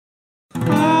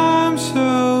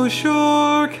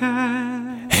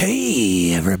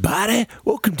everybody.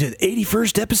 Welcome to the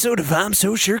 81st episode of I'm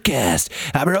So Sure Cast.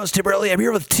 I'm your host, Tim Burley. I'm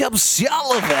here with Tim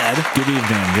Sullivan. Good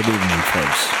evening,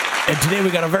 folks. And today we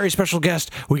got a very special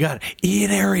guest. We got Ian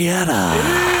Arrieta.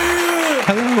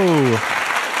 Hello.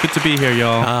 Good to be here,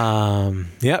 y'all.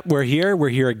 We're here. We're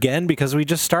here again because we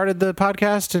just started the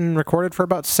podcast and recorded for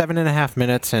about 7.5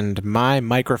 minutes, and my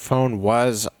microphone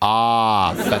was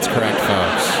off. That's correct,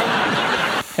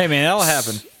 folks. Hey, man, that'll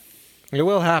happen. It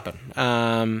will happen.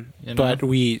 But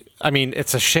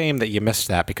it's a shame that you missed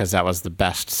that because that was the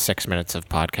best 6 minutes of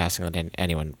podcasting that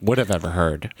anyone would have ever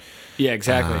heard. Yeah,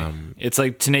 exactly. It's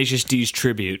like Tenacious D's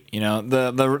tribute. You know,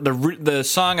 the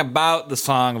song about the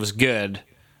song was good,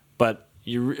 but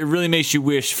it really makes you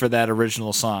wish for that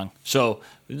original song. So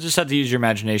you just have to use your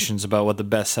imaginations about what the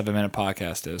best 7-minute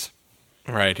podcast is.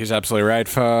 Right. He's absolutely right,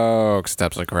 folks.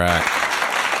 That's absolutely correct.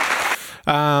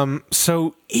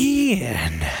 So,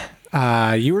 Ian,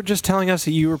 you were just telling us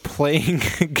that you were playing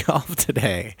golf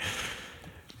today.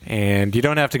 And you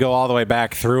don't have to go all the way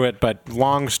back through it, but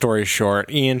long story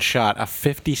short, Ian shot a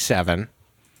 57.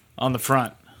 On the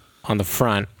front. On the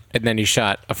front, and then he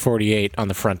shot a 48 on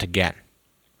the front again.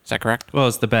 Is that correct? Well,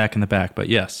 it's the back and the back, but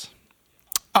yes.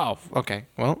 Oh, okay.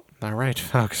 Well, all right,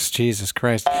 folks. Jesus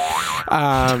Christ.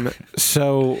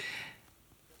 So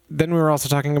then we were also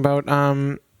talking about,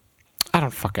 I don't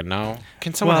fucking know.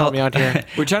 Can someone help me out here?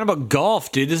 We're talking about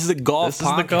golf, dude. This is the golf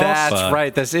podcast. That's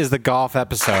right. This is the golf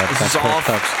episode. This is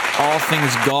all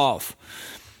things golf.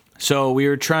 So we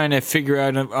were trying to figure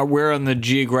out where on the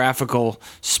geographical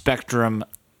spectrum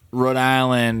Rhode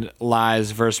Island lies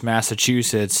versus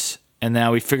Massachusetts. And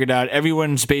now we figured out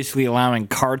everyone's basically allowing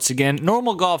carts again.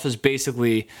 Normal golf has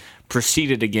basically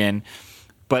proceeded again,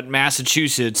 but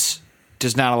Massachusetts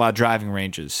does not allow driving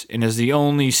ranges and is the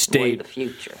only state the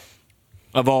future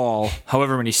of all,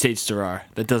 however many states there are,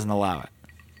 that doesn't allow it.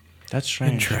 That's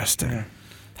strange. Interesting. Yeah.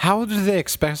 How do they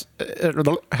expect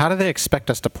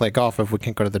us to play golf if we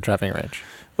can't go to the driving range?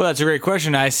 Well, that's a great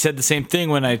question. I said the same thing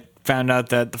when I found out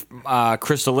that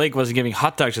Crystal Lake wasn't giving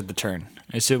hot dogs at the turn.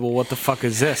 I said, well, what the fuck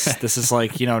is this? This is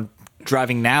like,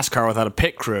 driving NASCAR without a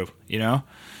pit crew,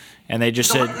 And they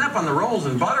just said, lighten up on the rolls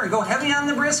and butter and go heavy on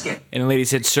the brisket. And the lady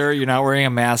said, sir, you're not wearing a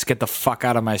mask. Get the fuck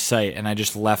out of my sight. And I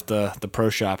just left the pro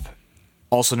shop,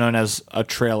 also known as a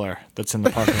trailer that's in the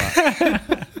parking lot.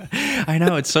 I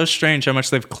know. It's so strange how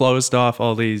much they've closed off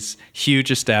all these huge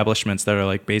establishments that are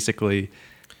like basically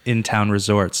in-town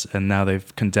resorts, and now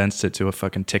they've condensed it to a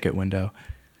fucking ticket window.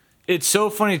 It's so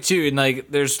funny, too. And, I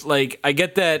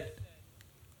get that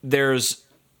there's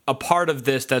a part of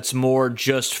this that's more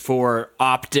just for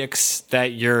optics,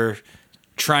 that you're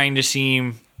trying to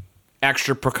seem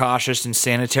extra precautious and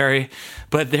sanitary.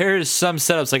 But there's some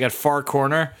setups, like at Far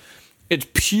Corner, it's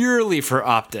purely for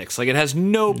optics. Like, it has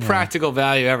no practical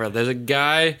value ever. There's a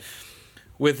guy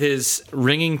with his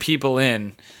ringing people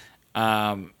in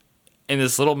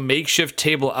this little makeshift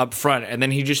table up front, and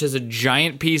then he just has a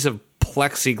giant piece of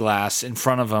plexiglass in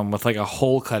front of him with like a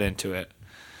hole cut into it.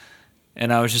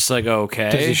 And I was just like, okay.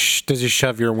 Does he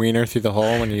shove your wiener through the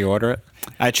hole when you order it?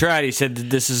 I tried. He said,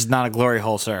 this is not a glory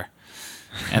hole, sir.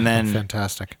 And then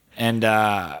fantastic. And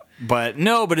but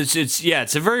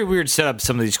it's a very weird setup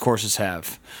some of these courses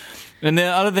have. And the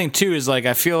other thing too is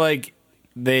I feel like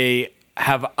they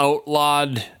have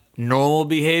outlawed normal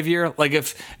behavior. Like,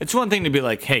 if it's one thing to be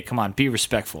like, hey, come on, be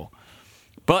respectful.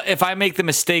 But if I make the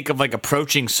mistake of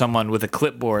approaching someone with a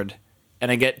clipboard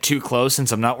and I get too close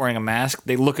since I'm not wearing a mask,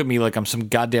 they look at me like I'm some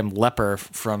goddamn leper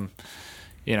from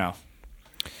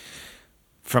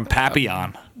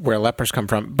Papillon. Where lepers come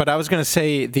from. But I was going to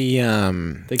say they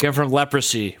come from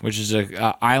Leprosy, which is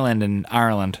an island in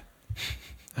Ireland.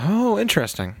 Oh,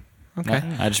 interesting. Okay.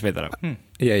 I just made that up.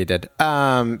 Yeah, you did.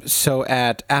 So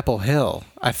at Apple Hill,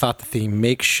 I thought that the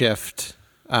makeshift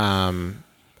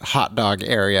hot dog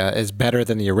area is better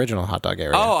than the original hot dog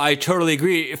area. Oh, I totally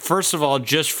agree. First of all,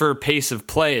 just for pace of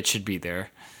play, it should be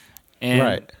there.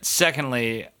 And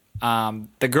secondly,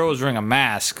 the girl was wearing a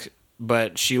mask,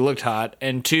 but she looked hot.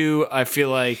 And two, I feel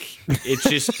like it's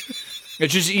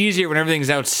just easier when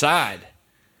everything's outside.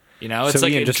 It's so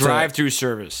like Ian, a drive-through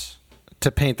service.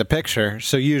 To paint the picture,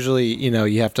 so usually,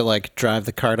 you have to drive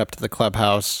the cart up to the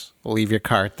clubhouse, leave your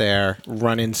cart there,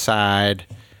 run inside,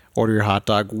 order your hot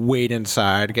dog, wait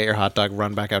inside, get your hot dog,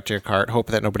 run back out to your cart, hope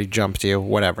that nobody jumps you,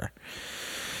 whatever.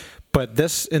 But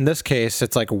in this case,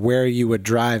 it's like where you would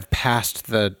drive past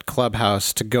the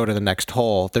clubhouse to go to the next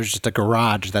hole. There's just a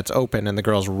garage that's open, and the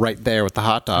girl's right there with the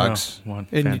hot dogs. Oh, and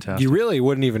fantastic. You really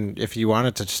wouldn't even, if you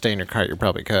wanted to stay in your cart, you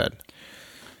probably could.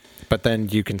 But then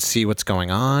you can see what's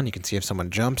going on. You can see if someone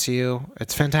jumps you.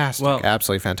 It's fantastic. Well,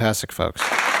 absolutely fantastic, folks.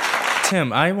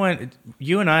 Tim,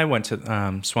 you and I went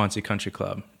to Swansea Country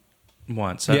Club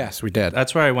once. Yes, we did.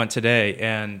 That's where I went today,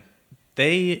 and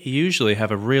they usually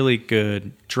have a really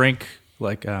good drink,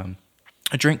 like a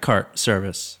drink cart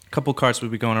service. A couple carts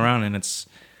would be going around, and it's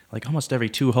like almost every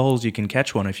 2 holes you can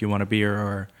catch one if you want a beer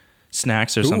or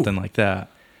snacks or something like that.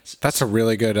 That's a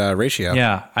really good ratio.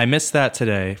 Yeah, I missed that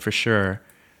today for sure.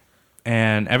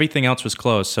 And everything else was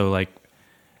closed. So, like,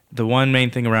 the one main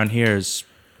thing around here is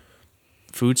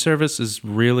food service is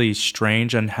really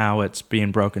strange on how it's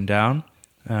being broken down.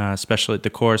 Especially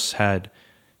the course had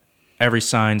every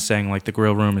sign saying, like, the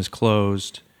grill room is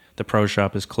closed, the pro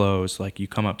shop is closed. Like, you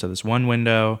come up to this one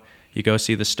window, you go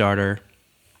see the starter,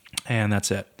 and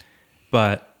that's it.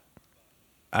 But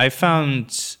I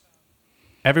found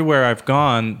everywhere I've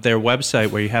gone, their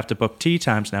website where you have to book tee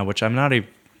times now, which I'm not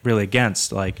really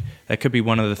against. Like, that could be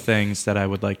one of the things that I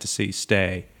would like to see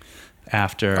stay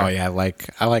after. Oh yeah, I like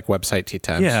website tee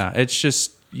times. Yeah, it's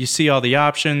just you see all the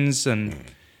options and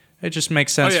it just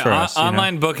makes sense for us.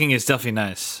 Online booking is definitely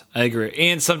nice. I agree.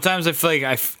 And sometimes I feel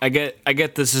like I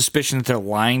get the suspicion that they're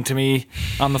lying to me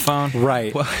on the phone.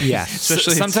 Right. Well, yes.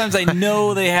 Especially sometimes I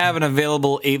know they have an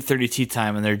available 8:30 tea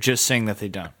time, and they're just saying that they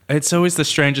don't. It's always the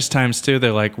strangest times too.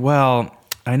 They're like, "Well,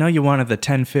 I know you wanted the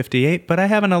 10:58, but I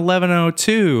have an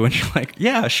 11:02," and you're like,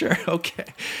 "Yeah, sure, okay."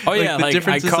 Oh yeah, the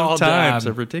differences I called, of times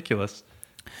are ridiculous.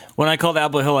 When I called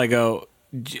Apple Hill, I go.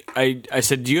 I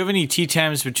said, "Do you have any tea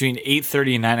times between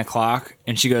 8:30 and 9 o'clock?"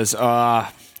 And she goes, "No,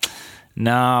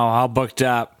 all booked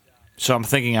up." So I'm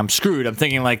thinking I'm screwed. I'm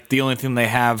thinking like the only thing they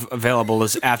have available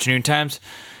is afternoon times.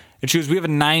 And she goes, "We have a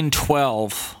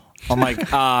 9:12." I'm like,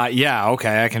 yeah,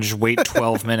 okay, I can just wait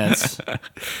 12 minutes.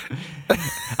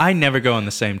 I never go on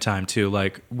the same time too.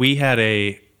 Like we had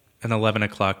an 11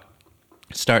 o'clock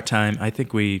start time. I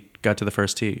think we got to the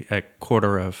first tee at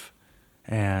 1:15.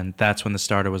 And that's when the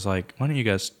starter was like, "Why don't you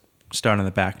guys start on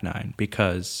the back 9?"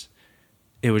 Because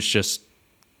it was chaos.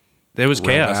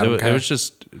 It was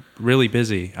just really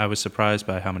busy. I was surprised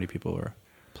by how many people were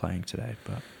playing today.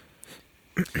 But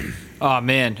Oh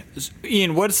man,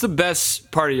 Ian, what's the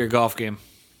best part of your golf game?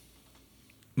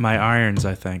 my irons,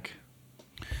 I think.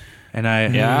 And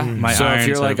my So irons if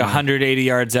you're like are 180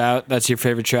 yards out, that's your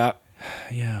favorite shot.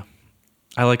 Yeah.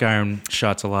 I like iron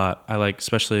shots a lot. I like,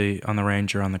 especially on the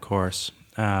range or on the course.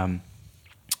 Probably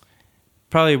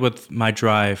with my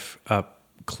drive up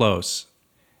close.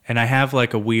 And I have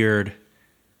like a weird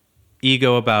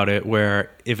ego about it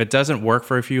where if it doesn't work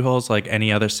for a few holes, like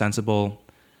any other sensible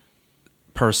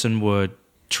person would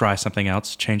try something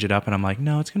else, change it up. And I'm like,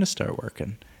 no, it's going to start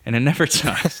working. And it never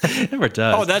does. It never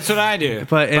does. Oh, that's what I do.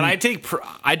 But I take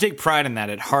pride in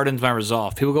that. It hardens my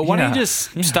resolve. People go, "Why don't you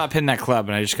just stop hitting that club?"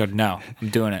 And I just go, "No, I'm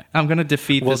doing it. I'm going to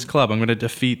defeat this club. I'm going to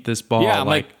defeat this ball." Yeah, I'm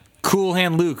like Cool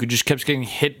Hand Luke, who just keeps getting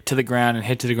hit to the ground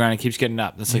and keeps getting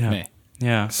up. That's like me.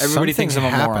 Yeah. Everybody thinks I'm a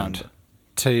moron.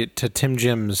 To Tim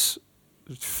Jim's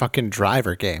fucking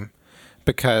driver game,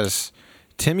 because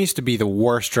Tim used to be the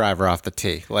worst driver off the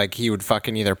tee. Like he would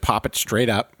fucking either pop it straight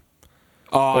up.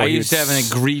 Oh, I used to have an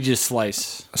egregious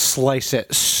slice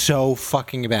it so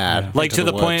fucking bad, like to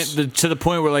the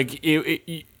point where like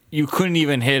you couldn't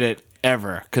even hit it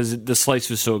ever because the slice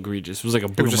was so egregious. It was like a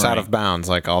boomerang. It was just out of bounds,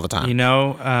 like all the time. You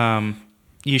know,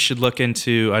 you should look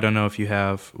into. I don't know if you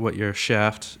have what your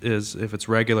shaft is, if it's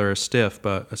regular or stiff,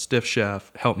 but a stiff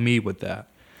shaft helped me with that.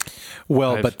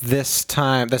 Well, but this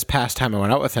past time I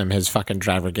went out with him, his fucking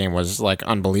driver game was like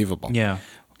unbelievable. Yeah.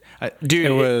 Dude,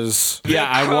 it was. Yeah,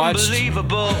 I watched.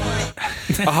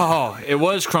 Oh, it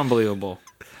was crumbelievable.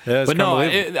 But no,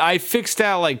 I fixed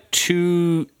out like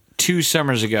two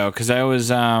summers ago because I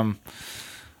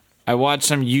watched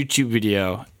some YouTube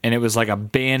video and it was like a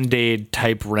Band-Aid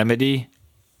type remedy.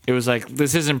 It was like,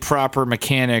 this isn't proper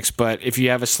mechanics, but if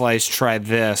you have a slice, try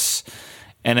this,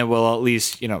 and it will at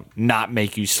least not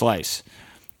make you slice.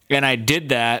 And I did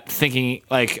that thinking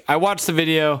like I watched the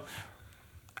video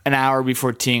an hour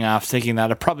before teeing off thinking that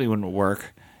it probably wouldn't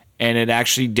work, and it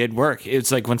actually did work.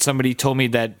 It's like when somebody told me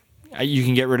that you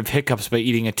can get rid of hiccups by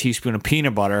eating a teaspoon of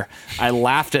peanut butter, I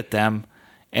laughed at them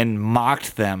and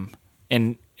mocked them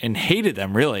and hated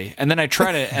them, really. And then I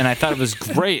tried it and I thought it was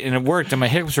great and it worked and my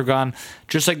hiccups were gone,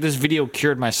 just like this video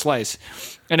cured my slice.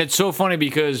 And it's so funny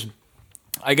because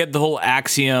I get the whole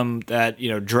axiom that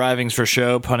driving's for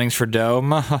show, putting's for dough,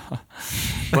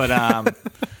 but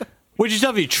which is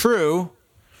definitely true.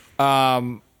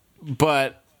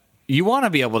 But you want to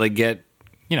be able to get,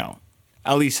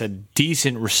 at least a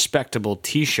decent, respectable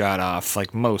tee shot off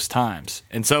like most times.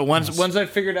 And so once I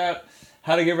figured out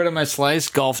how to get rid of my slice,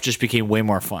 golf just became way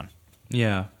more fun.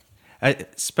 Yeah.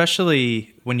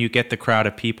 Especially when you get the crowd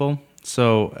of people.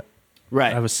 So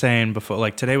Right. I was saying before,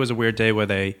 like today was a weird day where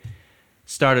they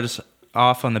started us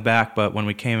off on the back, but when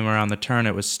we came around the turn,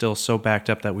 it was still so backed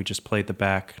up that we just played the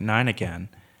back 9 again.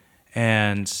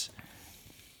 And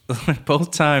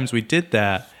both times we did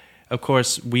that, of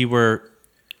course, we were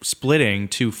splitting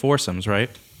 2 foursomes, right?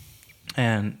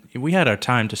 And we had our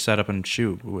time to set up and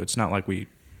shoot. It's not like we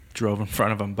drove in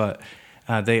front of them, but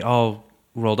they all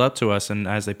rolled up to us, and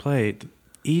as they played,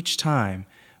 each time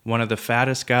one of the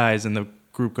fattest guys in the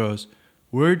group goes,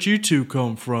 "Where'd you two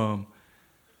come from?"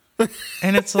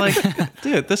 And it's like,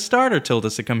 dude, the starter told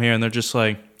us to come here, and they're just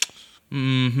like,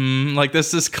 like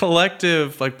this is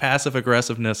collective, like passive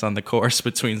aggressiveness on the course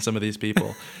between some of these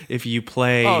people. If you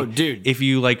play, oh, dude, if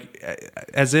you like,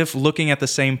 as if looking at the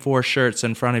same 4 shirts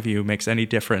in front of you makes any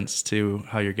difference to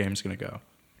how your game's gonna go.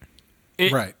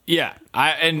 Right. Yeah.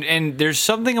 And there's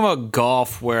something about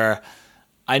golf where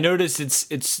I notice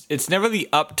it's never the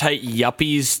uptight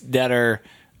yuppies that are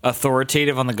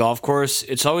authoritative on the golf course.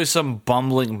 It's always some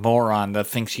bumbling moron that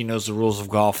thinks he knows the rules of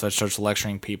golf that starts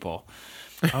lecturing people.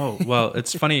 Oh, well,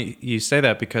 it's funny you say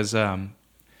that because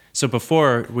so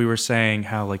before we were saying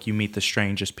how like you meet the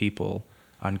strangest people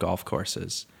on golf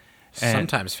courses. And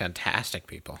Sometimes fantastic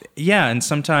people. yeah, and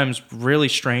sometimes really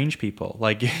strange people.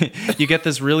 Like you get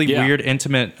this really Yeah. weird,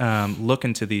 intimate look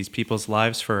into these people's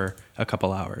lives for a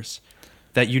couple hours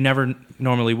that you never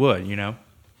normally would, you know?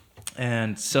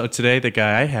 And so today the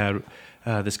guy I had,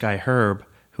 this guy Herb,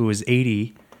 who was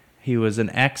 80, he was an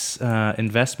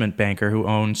ex-investment banker who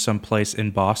owned some place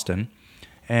in Boston.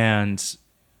 And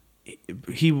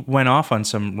he went off on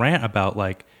some rant about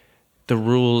like the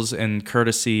rules and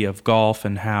courtesy of golf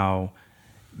and how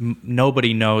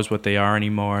nobody knows what they are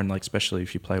anymore, and like especially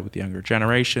if you play with the younger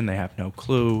generation, they have no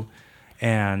clue.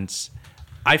 And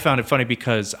I found it funny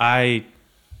because I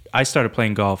started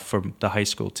playing golf for the high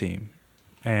school team,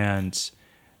 and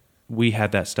we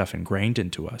had that stuff ingrained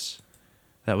into us.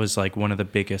 That was like one of the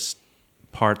biggest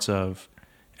parts of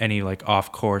any like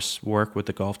off-course work with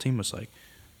the golf team was like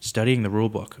studying the rule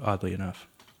book, oddly enough.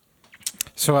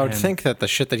 So I would And- think that the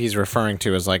shit that he's referring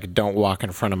to is like, don't walk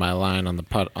in front of my line on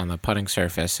the putting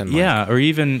surface, and like, Yeah, or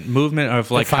even movement of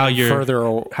like If I'm how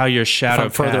your if shadow I'm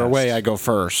further casts. away, I go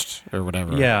first or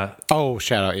whatever. Yeah, Oh,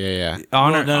 shadow. Yeah.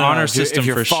 honor No, honor if system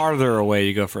you're for farther away,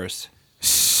 you go first.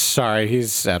 Sorry,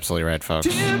 he's absolutely right, folks.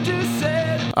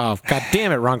 Oh, god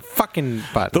damn it, wrong fucking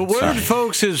button. The word, Sorry.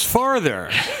 folks, is farther.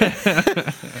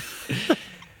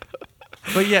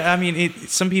 But yeah, I mean,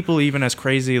 some people even as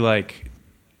crazy like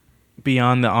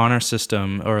beyond the honor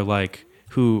system or like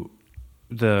who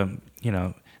the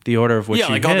the order of which Yeah,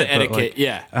 you like hit, all the but, etiquette, like,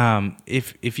 yeah.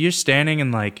 If you're standing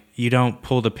and like you don't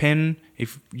pull the pin,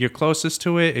 if you're closest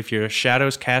to it, if your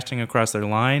shadow's casting across their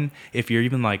line, if you're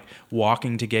even like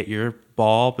walking to get your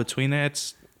ball between it,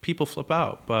 it's people flip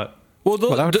out. But Well,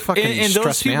 that would fucking and those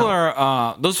stress me people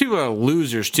out. those people are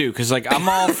losers too. Because like I'm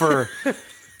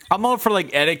all for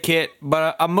like etiquette,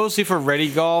 but I'm mostly for ready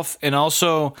golf. And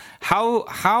also,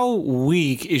 how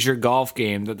weak is your golf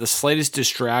game that the slightest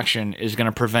distraction is going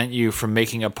to prevent you from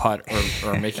making a putt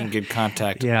or making good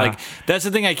contact? Yeah. Like that's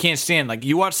the thing I can't stand. Like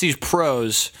you watch these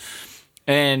pros,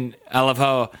 and I love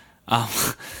how.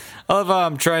 I love how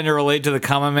I'm trying to relate to the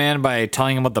common man by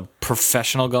telling him what the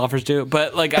professional golfers do.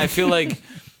 But like I feel like,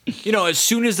 as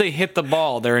soon as they hit the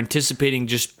ball, they're anticipating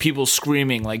just people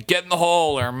screaming like "get in the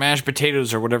hole" or "mashed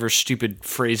potatoes" or whatever stupid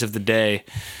phrase of the day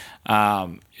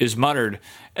is muttered.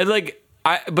 And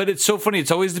but it's so funny.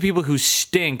 It's always the people who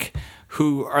stink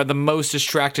who are the most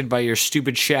distracted by your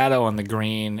stupid shadow on the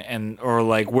green or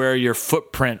like where your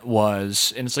footprint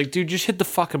was. And it's like, dude, just hit the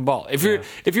fucking ball. If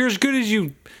you're as good as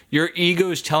your ego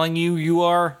is telling you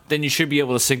are, then you should be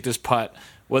able to sink this putt,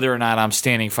 whether or not I'm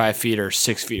standing 5 feet or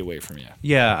 6 feet away from you.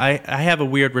 yeah, I have a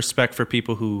weird respect for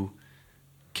people who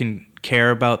can care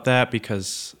about that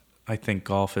because I think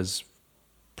golf is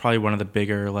probably one of the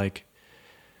bigger like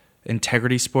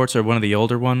integrity sports or one of the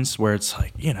older ones where it's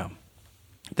like,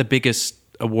 the biggest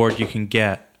award you can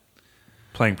get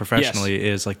playing professionally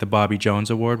is like the Bobby Jones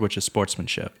Award, which is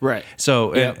sportsmanship. Right.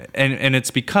 So, Yep. and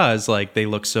it's because like they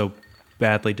look so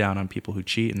badly down on people who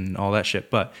cheat and all that shit.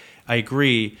 But I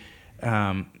agree.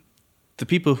 The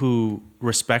people who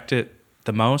respect it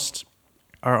the most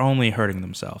are only hurting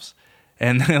themselves.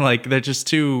 And they're just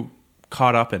too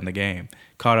caught up in the game,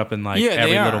 caught up in like Yeah, they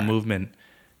every are. little movement.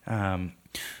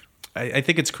 I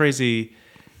think it's crazy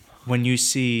when you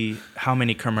see how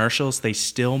many commercials they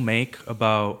still make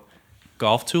about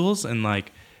golf tools and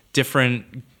like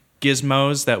different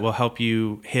gizmos that will help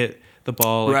you hit the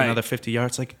ball like Right. another 50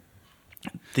 yards. Like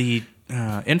the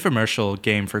infomercial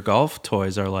game for golf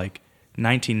toys are like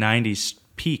 1990s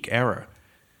peak era.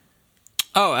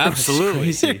 Oh, absolutely.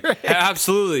 Crazy.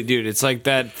 Absolutely, dude. It's like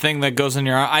that thing that goes in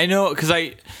your eye. I know because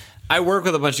I work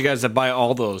with a bunch of guys that buy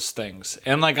all those things.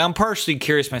 And like I'm partially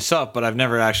curious myself, but I've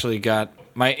never actually got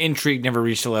my intrigue never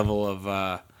reached a level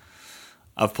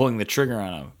of pulling the trigger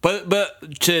on them.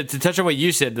 But to touch on what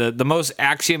you said, the most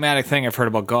axiomatic thing I've heard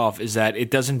about golf is that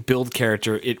it doesn't build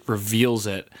character, it reveals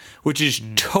it, which is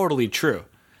totally true.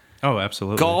 Oh,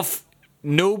 absolutely. Golf,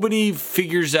 nobody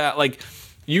figures out like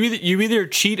you either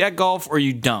cheat at golf or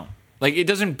you don't. Like it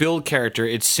doesn't build character;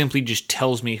 it simply just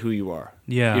tells me who you are.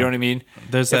 Yeah. You know what I mean?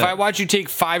 There's if that- I watch you take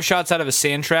 5 shots out of a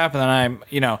sand trap, and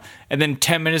then and then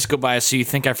 10 minutes go by, so you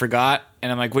think I forgot,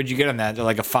 and I'm like, "What'd you get on that?" They're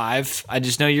like a 5. I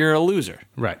just know you're a loser.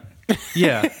 Right.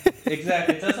 Yeah.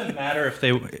 Exactly. It doesn't matter if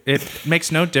they. It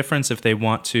makes no difference if they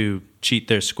want to cheat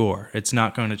their score. It's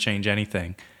not going to change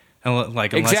anything,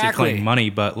 unless you're Exactly. playing money.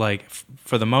 But like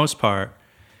for the most part,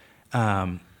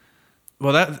 that's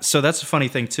a funny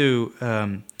thing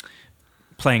too.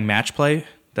 Playing match play.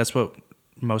 That's what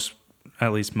most,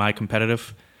 at least my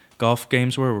competitive golf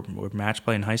games were match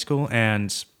play in high school,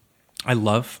 and I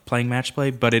love playing match play.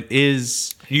 But it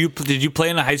is. Did you play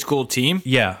in a high school team?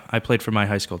 Yeah, I played for my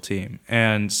high school team.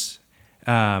 And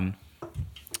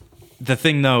the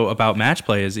thing, though, about match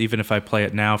play is even if I play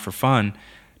it now for fun,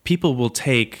 people will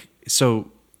take...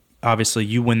 So, obviously,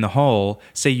 you win the hole.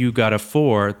 Say you got a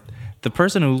 4. The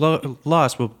person who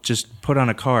lost will just put on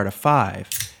a card a 5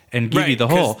 and give you the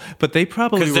hole. But they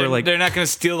probably were like... They're not going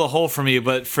to steal the hole from you,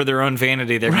 but for their own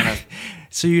vanity, they're going to...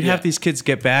 So you'd have these kids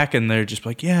get back, and they're just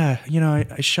like, yeah,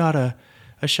 I shot a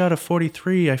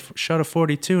 43, I shot a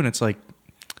 42, and it's like,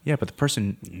 yeah, but the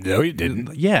person... No, you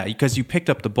didn't. Yeah, because you picked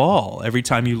up the ball every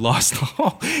time you lost the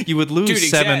hole. You would lose Dude,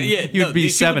 7. yeah, You'd be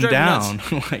these people 7 drive down.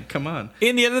 me Like, come on.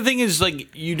 And the other thing is,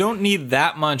 like, you don't need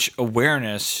that much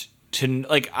awareness to,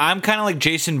 like, I'm kind of like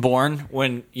Jason Bourne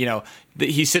when,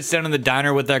 he sits down in the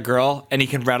diner with that girl and he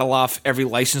can rattle off every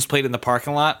license plate in the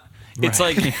parking lot. It's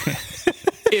like...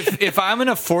 If I'm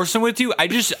gonna force them with you, I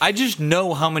just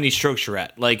know how many strokes you're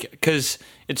at, like, because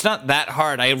it's not that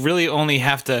hard. I really only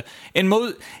have to,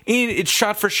 it's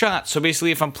shot for shot. So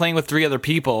basically, if I'm playing with 3 other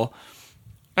people,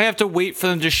 I have to wait for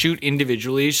them to shoot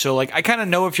individually. So like, I kind of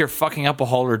know if you're fucking up a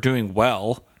hole or doing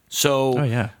well. So Oh,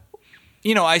 yeah.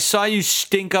 I saw you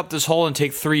stink up this hole and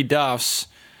take 3 duffs,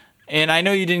 and I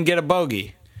know you didn't get a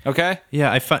bogey. Okay.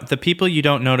 Yeah, the people you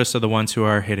don't notice are the ones who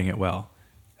are hitting it well.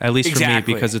 At least for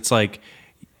Exactly. me, because it's like...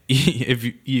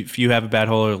 If you have a bad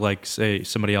hole, or like say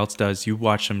somebody else does, you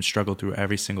watch them struggle through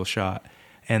every single shot,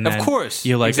 and then Of course.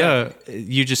 you're like, Exactly.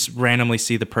 you just randomly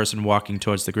see the person walking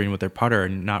towards the green with their putter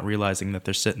and not realizing that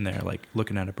they're sitting there like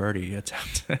looking at a birdie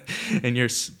attempt, and you're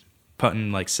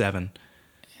putting like 7.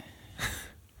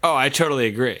 Oh, I totally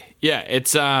agree. Yeah,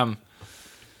 it's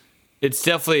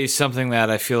definitely something that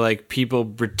I feel like people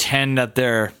pretend that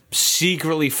they're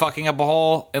secretly fucking up a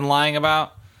hole and lying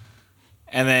about.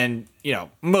 And then,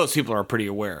 most people are pretty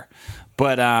aware.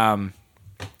 But,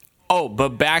 but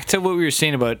back to what we were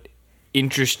saying about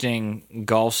interesting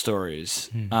golf stories,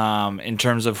 in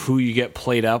terms of who you get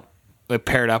paired up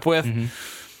with. Mm-hmm.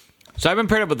 So I've been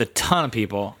paired up with a ton of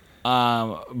people.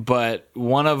 But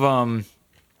one of them,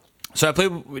 so I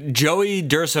played, Joey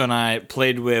Durso and I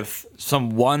played with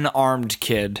some one-armed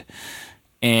kid,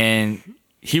 and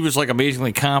he was like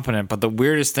amazingly competent. But the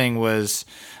weirdest thing was,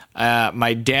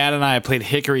 my dad and I played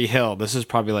Hickory Hill. This is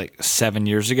probably like 7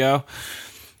 years ago.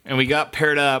 And we got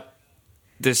paired up.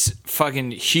 This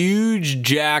fucking huge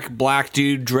jack black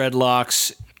dude,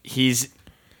 dreadlocks. He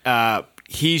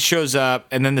shows up,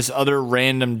 and then this other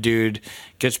random dude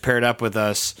gets paired up with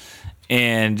us.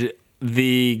 And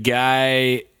the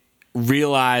guy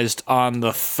realized on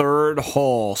the 3rd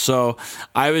hole. So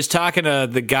I was talking to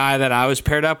the guy that I was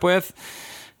paired up with,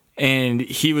 and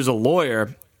he was a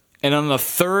lawyer. And on the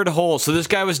 3rd hole, so this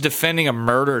guy was defending a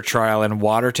murder trial in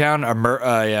Watertown,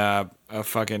 a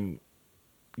fucking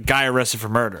guy arrested for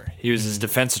murder. He was his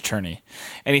defense attorney.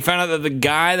 And he found out that the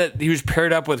guy that he was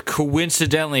paired up with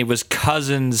coincidentally was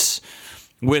cousins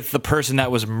with the person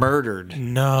that was murdered.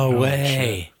 No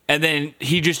way. And then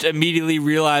he just immediately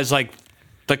realized, like,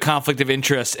 the conflict of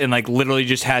interest and, like, literally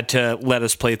just had to let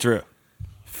us play through.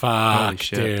 Fuck, Holy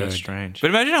shit, dude. that's strange. But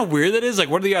imagine how weird that is.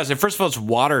 Like, what are the odds? And first of all, it's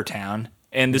Watertown.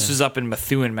 And this was up in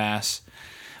Methuen, Mass.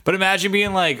 But imagine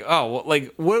being like, oh, well,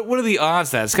 like, what are the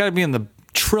odds that? It's got to be in the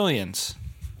trillions.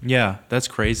 Yeah, that's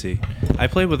crazy. I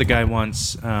played with a guy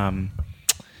once down,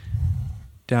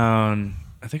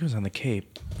 I think it was on the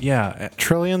Cape. Yeah.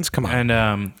 Trillions? Come on.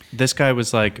 And this guy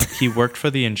was like, he worked for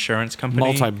the insurance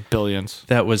company Multi-billions.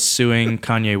 that was suing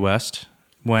Kanye West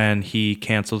when he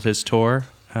canceled his tour.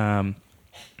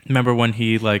 Remember when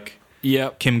he like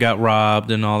Yep. Kim got robbed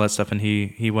and all that stuff, and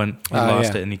he lost yeah.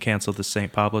 it, and he canceled the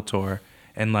St. Pablo tour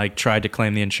and like tried to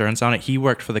claim the insurance on it. He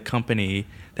worked for the company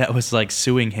that was like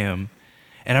suing him,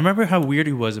 and I remember how weird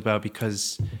he was about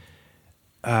because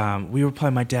we were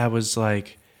playing. My dad was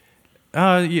like,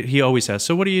 he always says,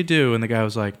 "So what do you do?" And the guy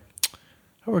was like,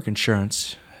 "I work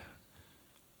insurance."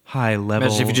 High level.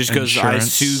 Imagine if he just goes, "I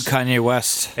insurance." sue Kanye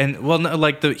West." And well, no,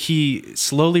 like he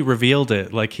slowly revealed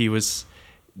it, like he was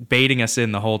baiting us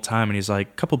in the whole time. And he's like,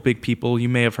 "A couple big people, you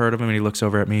may have heard of him." And he looks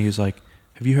over at me. He's like,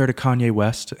 "Have you heard of Kanye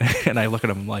West?" And I look at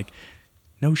him like,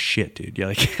 "No shit, dude." Yeah,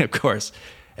 like of course.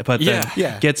 But then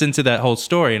Yeah. gets into that whole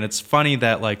story, and it's funny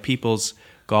that like people's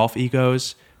golf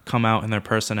egos come out in their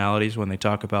personalities when they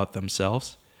talk about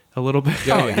themselves a little bit.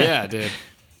 Oh yeah, dude.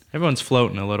 Everyone's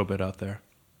floating a little bit out there.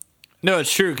 No,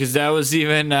 it's true because that was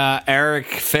even Eric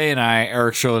Fay and I,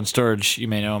 Eric Stroll and Storage. You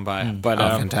may know him by, but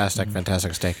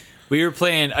Fantastic steak. we were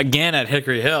playing again at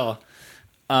Hickory Hill,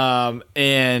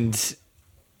 and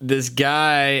this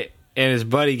guy and his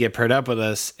buddy get paired up with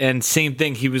us, and same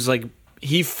thing. He was like,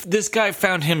 this guy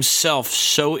found himself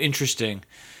so interesting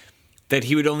that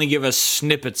he would only give us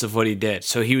snippets of what he did.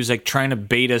 So he was like trying to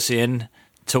bait us in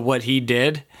to what he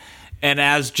did, and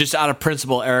as just out of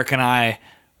principle, Eric and I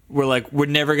were like, we're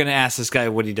never gonna ask this guy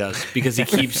what he does because he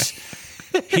keeps.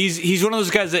 he's one of those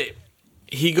guys that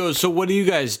he goes, "So what do you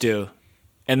guys do?"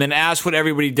 And then ask what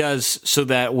everybody does so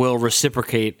that we'll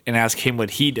reciprocate and ask him what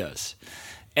he does.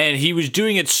 And he was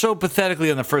doing it so pathetically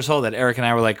on the first hole that Eric and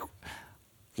I were like,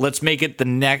 let's make it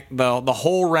the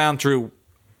whole round through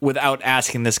without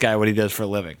asking this guy what he does for a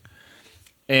living.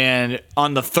 And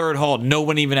on the third hole, no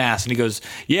one even asked. And he goes,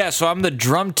 "Yeah, so I'm the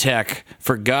drum tech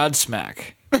for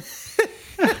Godsmack."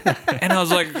 And I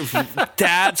was like,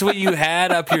 that's what you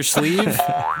had up your sleeve?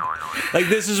 Like,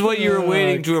 this is what you were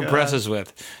waiting to impress us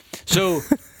with. So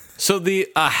the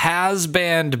has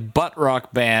band butt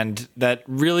rock band that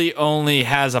really only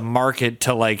has a market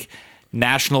to like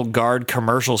National Guard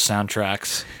commercial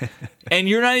soundtracks, and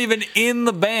you're not even in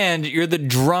the band, you're the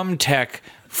drum tech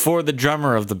for the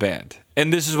drummer of the band,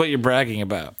 and this is what you're bragging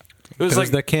about. It was Those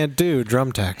like that can't do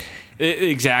drum tech.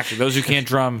 Exactly, those who can't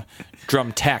drum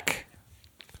tech.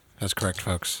 That's correct,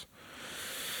 folks.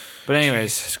 But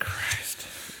anyways, Jesus Christ.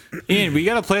 Ian, we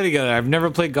gotta play together. I've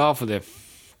never played golf with you.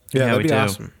 Yeah, that'd we be do.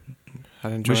 awesome.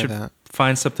 I'd enjoy We should that.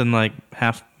 find something like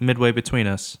midway between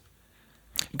us.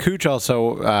 Cooch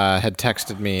also had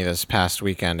texted me this past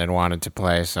weekend and wanted to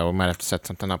play, so we might have to set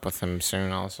something up with him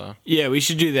soon also. Yeah, we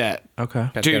should do that. Okay.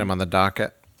 Got to Dude. get him on the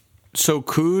docket. So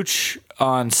Cooch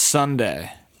on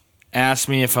Sunday asked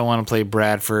me if I want to play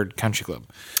Bradford Country Club.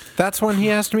 That's when he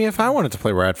asked me if I wanted to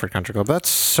play Radford Country Club. That's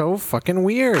so fucking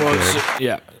weird, Well,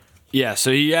 dude. yeah.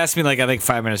 So he asked me like I think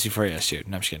 5 minutes before he asked you.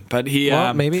 No, I'm just kidding. But he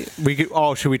Well, maybe we could.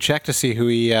 Oh, should we check to see who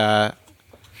he?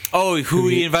 who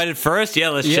he invited first? Yeah,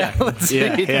 let's check. let's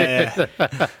yeah.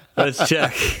 Let's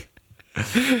check.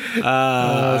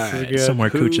 Somewhere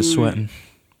Cooch is sweating.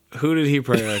 Who did he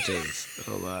prioritize?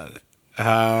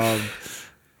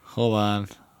 Hold on.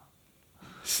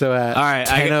 So at All right,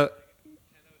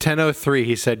 10:03,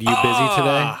 he said, "You busy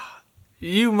today?"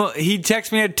 He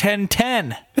texted me at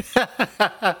 10:10.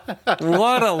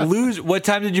 What a loser! What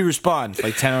time did you respond?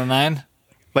 Like 10:09?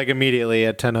 Like immediately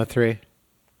at 10:03.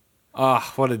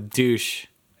 Oh, what a douche!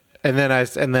 And then I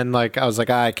was like,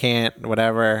 I can't,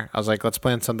 whatever. I was like, let's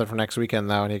plan something for next weekend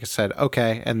though. And he said,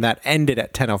 okay. And that ended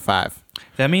at 10:05.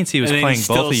 That means he was And then playing he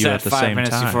still both of you sat at the 5 same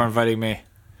minutes time. before inviting me.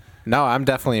 No, I'm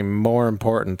definitely more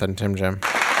important than Tim Jim.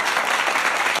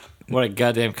 What a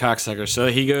goddamn cocksucker! So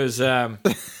he goes.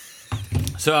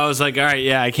 So I was like, all right,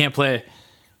 yeah, I can't play.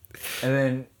 And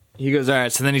then he goes, all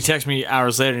right. So then he texts me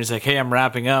hours later, and he's like, hey, I'm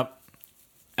wrapping up.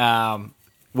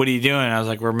 What are you doing? I was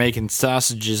like, we're making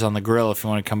sausages on the grill if you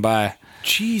want to come by.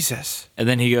 Jesus. And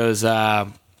then he goes, nah,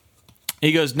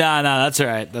 that's all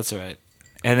right. That's all right.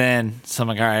 And then so I'm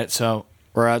like, all right. So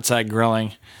we're outside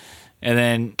grilling. And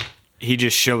then he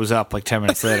just shows up like 10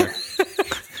 minutes later.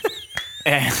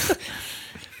 And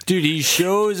dude, he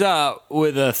shows up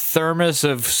with a thermos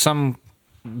of some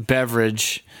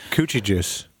beverage. Coochie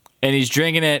juice. And he's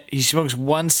drinking it. He smokes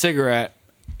one cigarette.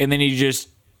 And then he just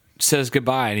says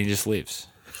goodbye and he just leaves.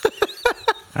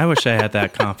 I wish I had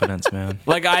that confidence, man.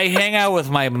 Like, I hang out with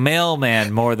my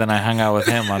mailman more than I hung out with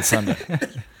him on Sunday.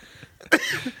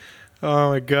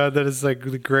 Oh my God, that is like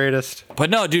the greatest. But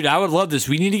no, dude, I would love this.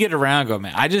 We need to get around, go,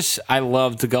 man. I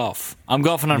love to golf. I'm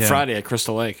golfing on Yeah. Friday at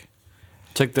Crystal Lake.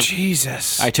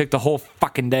 Jesus. I took the whole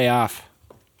fucking day off.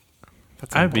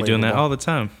 That's I'd be doing that unbelievable. all the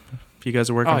time. If you guys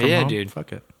are working Oh, from yeah, home, dude.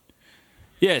 fuck it.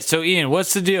 Yeah, so Ian,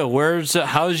 what's the deal?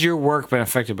 How's your work been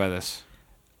affected by this?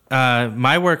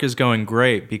 My work is going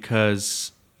great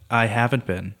because I haven't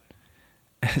been.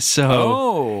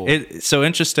 So it's so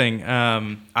interesting.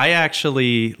 I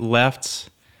actually left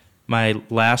my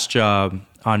last job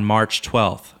on March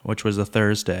 12th, which was a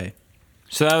Thursday.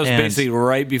 So that was And- basically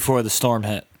right before the storm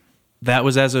hit. That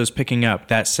was as it was picking up.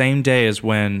 That same day is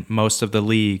when most of the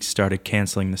leagues started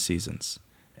canceling the seasons,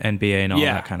 NBA and all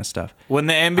Yeah. that kind of stuff. When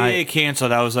the NBA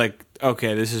canceled, I was like,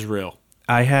 okay, this is real.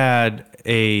 I had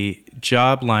a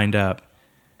job lined up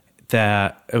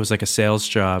that it was like a sales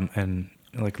job and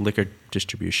like liquor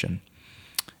distribution.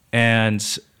 And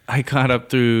I got up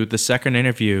through the second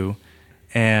interview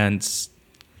and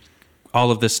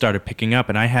all of this started picking up,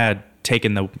 and I had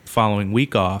taken the following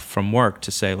week off from work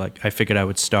to say, like, I figured I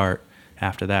would start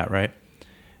after that, right?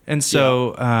 And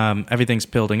so everything's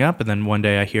building up, and then one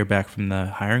day I hear back from the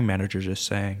hiring manager just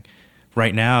saying,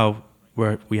 right now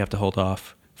we have to hold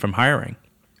off from hiring.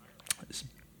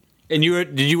 And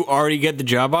did you already get the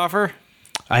job offer?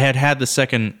 I had the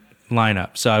second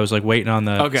lineup, so I was like waiting on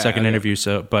the second okay. interview.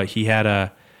 So, but he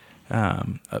had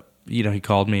he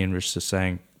called me and was just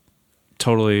saying,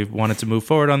 totally wanted to move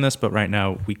forward on this, but right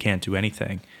now we can't do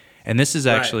anything. And this is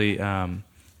actually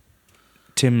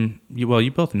Tim.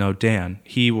 You both know Dan.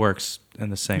 He works in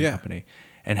the same company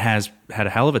and has had a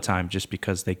hell of a time just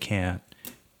because they can't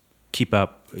keep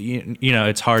up. You know,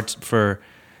 it's hard for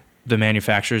the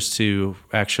manufacturers to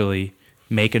actually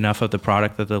make enough of the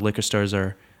product that the liquor stores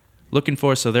are looking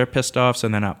for, so they're pissed off, so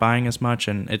they're not buying as much,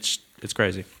 and it's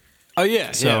crazy. Oh,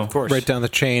 yeah. So- yeah, of course. Right down the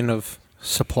chain of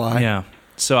supply. Yeah.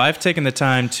 So I've taken the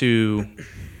time to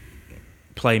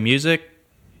play music,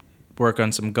 work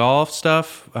on some golf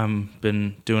stuff.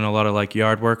 Been doing a lot of like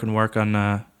yard work and work on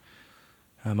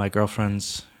my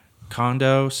girlfriend's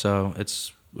condo, so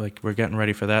it's like we're getting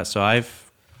ready for that. So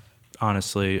I've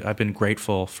been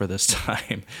grateful for this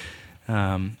time.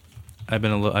 I've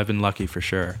been lucky for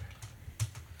sure.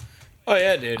 Oh,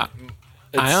 yeah, dude.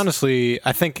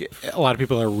 I think a lot of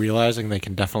people are realizing they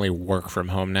can definitely work from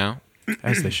home now.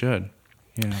 As they should.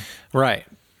 Yeah. Right.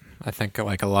 I think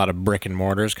like a lot of brick and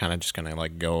mortar is kind of just going to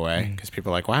like go away because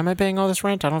people are like, why am I paying all this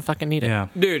rent? I don't fucking need it. Yeah.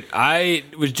 Dude, I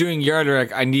was doing yard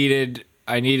work. I needed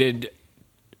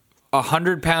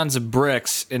 100 pounds of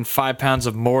bricks and 5 pounds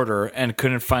of mortar and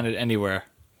couldn't find it anywhere.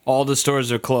 All the stores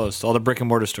are closed. All the brick and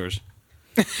mortar stores.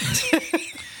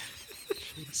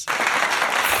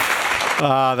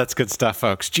 That's good stuff,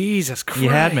 folks. Jesus Christ. You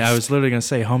had me. I was literally going to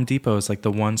say Home Depot is like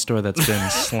the one store that's been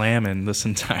slamming this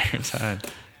entire time.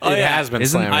 Oh, It yeah. has been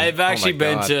Isn't- slamming. I've actually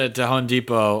been to Home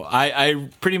Depot. I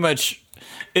pretty much,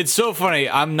 it's so funny.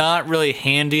 I'm not really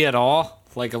handy at all,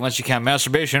 like unless you count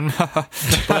masturbation.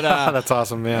 But That's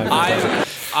awesome, man.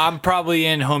 I'm probably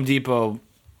in Home Depot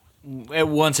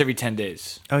once every 10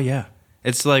 days. Oh, yeah.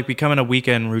 It's like becoming a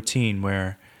weekend routine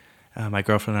where my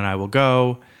girlfriend and I will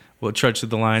go, we'll trudge through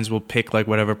the lines, we'll pick like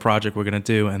whatever project we're going to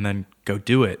do and then go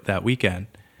do it that weekend.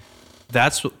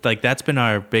 That's been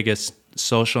our biggest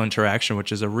social interaction,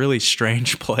 which is a really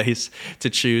strange place to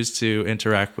choose to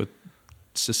interact with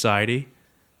society.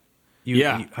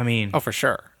 I mean, Oh, for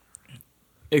sure.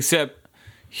 Except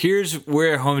here's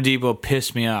where Home Depot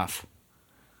pissed me off.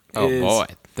 Oh, is- boy.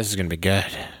 This is going to be good.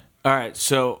 All right,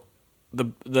 so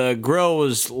the grill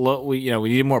was low. We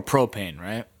needed more propane,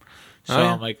 right? So Oh,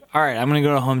 yeah. I'm like, all right, I'm gonna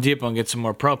go to Home Depot and get some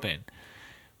more propane.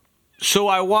 So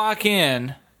I walk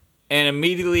in, and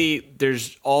immediately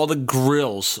there's all the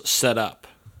grills set up.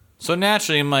 So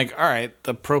naturally, I'm like, all right,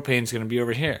 the propane's gonna be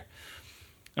over here,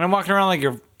 and I'm walking around like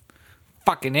a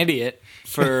fucking idiot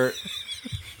for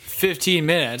 15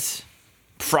 minutes,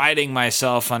 priding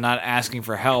myself on not asking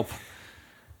for help.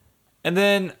 And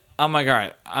then I'm like, all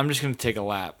right, I'm just going to take a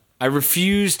lap. I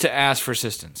refuse to ask for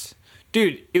assistance.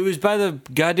 Dude, it was by the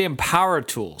goddamn power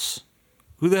tools.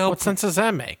 Who the hell? What sense does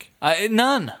that make?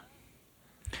 None.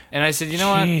 And I said, you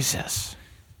know what? I Jesus.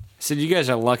 said, you guys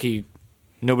are lucky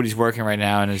nobody's working right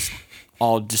now and is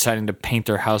all deciding to paint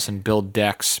their house and build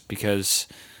decks, because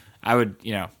I would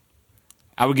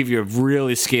give you a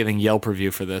really scathing Yelp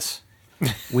review for this.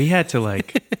 we had to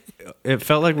like, it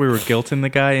felt like we were guilting the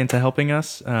guy into helping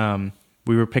us.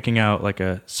 We were picking out like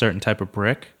a certain type of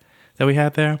brick that we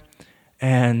had there.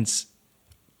 And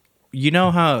you know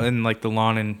how in like the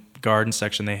lawn and garden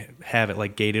section, they have it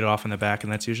like gated off in the back,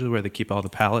 and that's usually where they keep all the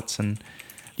pallets and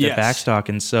the Yes. backstock.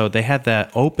 And so they had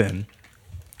that open.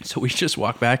 So we just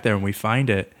walk back there and we find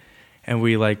it, and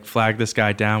we like flag this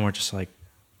guy down. We're just like,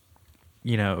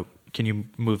 can you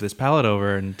move this pallet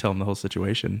over, and tell him the whole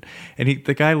situation? And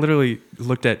the guy literally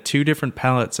looked at two different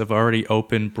pallets of already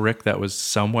open brick that was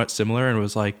somewhat similar and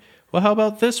was like, well, how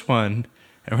about this one?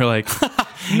 And we're like,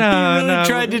 No, He really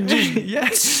tried to just Yeah.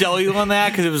 sell you on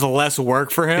that because it was less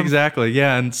work for him. Exactly.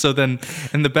 Yeah. And so then,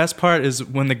 and the best part is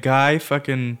when the guy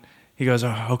he goes,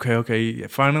 oh, okay. He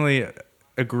finally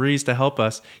agrees to help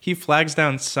us. He flags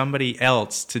down somebody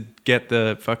else to get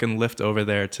the fucking lift over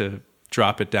there to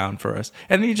drop it down for us.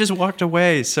 And he just walked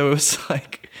away. So it was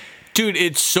like, Dude,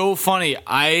 it's so funny.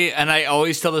 I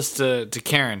always tell this to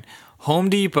Karen. Home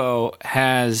Depot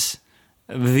has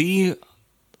the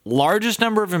largest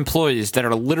number of employees that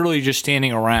are literally just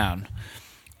standing around.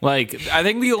 Like, I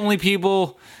think the only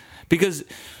people, because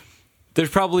there's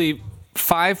probably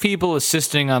 5 people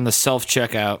assisting on the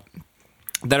self-checkout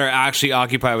that are actually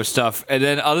occupied with stuff. And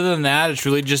then other than that, it's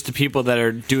really just the people that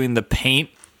are doing the paint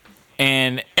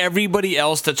and everybody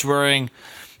else that's wearing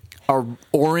a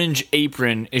orange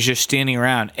apron is just standing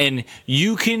around. And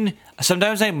you can,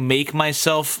 sometimes I make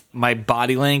my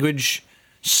body language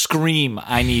scream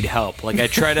I need help. Like I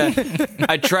try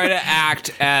to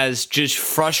act as just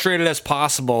frustrated as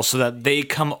possible so that they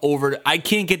come over. I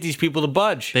can't get these people to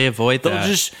budge. they avoid They'll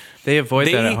that. They avoid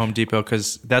that at Home Depot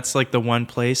because that's like the one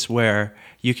place where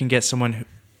you can get someone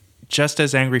just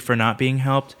as angry for not being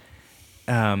helped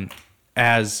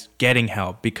as getting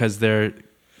help because they're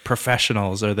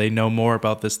professionals or they know more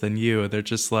about this than you. They're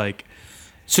just like,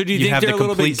 So do you think have they're the a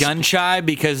little bit complete gun shy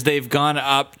because they've gone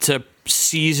up to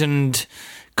seasoned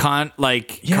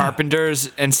carpenters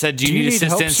and said, "Do you need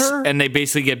help, assistance?" sir? And they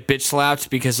basically get bitch slapped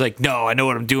because like, "No, I know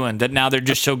what I'm doing." That now they're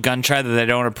just so gun shy that they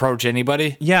don't approach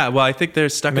anybody. yeah, well, I think they're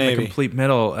stuck in Maybe. the complete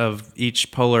middle of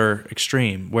each polar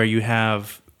extreme where you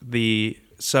have the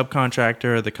subcontractor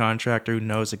or the contractor who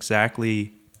knows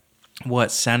exactly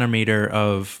what centimeter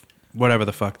of whatever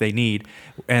the fuck they need,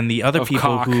 and the other Of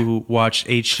people cock. who watched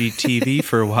HGTV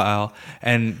for a while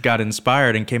and got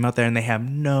inspired and came out there and they have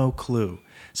no clue.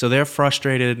 So they're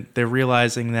frustrated. They're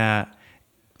realizing that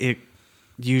it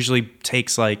usually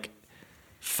takes like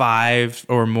 5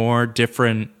 or more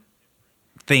different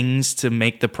things to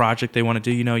make the project they want to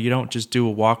do. You know, you don't just do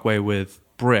a walkway with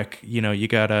brick. You know, you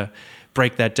gotta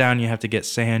break that down. You have to get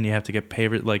sand. You have to get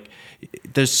paver. Like,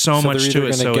 there's so So much they're to either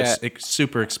it. So gonna it's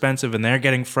super expensive, and they're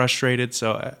getting frustrated.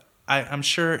 So I'm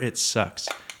sure it sucks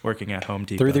working at Home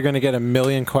Depot. They're either going to get a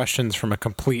million questions from a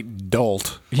complete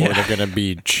dolt, or Yeah. they're going to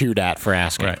be chewed at for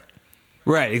asking. Right.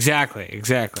 Right. Exactly.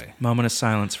 Moment of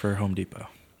silence for Home Depot.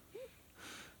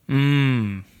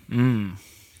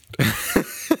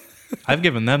 I've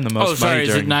given them the most Oh, sorry. money Is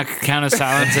during. it not count as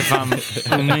silence if I'm?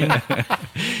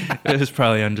 It was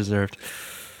probably undeserved.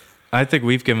 I think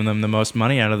we've given them the most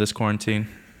money out of this quarantine.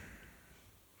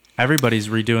 Everybody's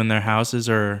redoing their houses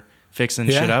or fixing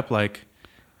Yeah. shit up. Like,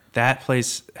 that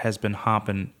place has been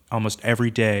hopping almost every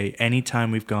day.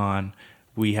 Anytime we've gone,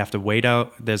 we have to wait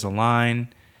out. There's a line.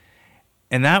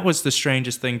 And that was the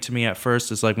strangest thing to me at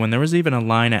first, is like when there was even a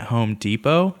line at Home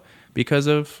Depot because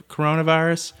of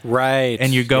coronavirus. Right.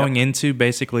 And you're going into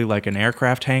basically like an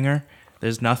aircraft hangar.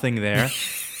 There's nothing there.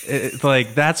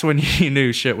 Like, that's when you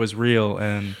knew shit was real.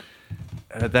 And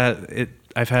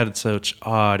I've had such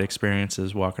odd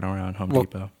experiences walking around Home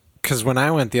Depot. Because when I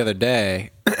went the other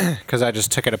day, because I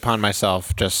just took it upon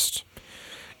myself, just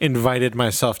invited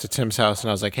myself to Tim's house, and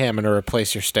I was like, hey, I'm going to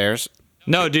replace your stairs.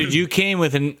 No, dude, you came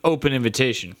with an open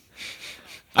invitation.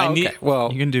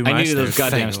 Well, You can do I my needed those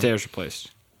stairs. goddamn Thing. stairs replaced.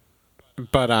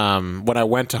 But when I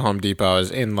went to Home Depot, I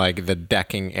was in like the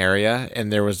decking area,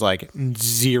 and there was like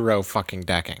zero fucking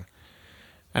decking.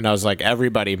 And I was like,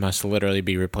 everybody must literally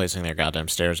be replacing their goddamn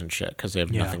stairs and shit because they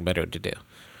have Yeah. nothing better to do.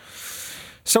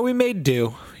 So we made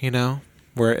do, you know,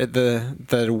 where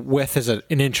the width is an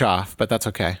inch off, but that's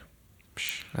okay.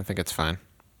 I think it's fine.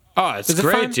 Oh, it's Is it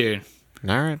great, fun? dude.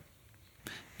 All right.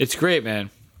 It's great, man.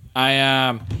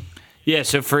 Yeah.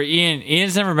 So for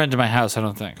Ian's never been to my house. I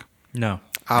don't think. No.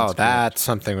 Oh, that's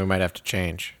something we might have to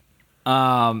change.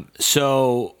 The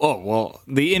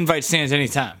invite stands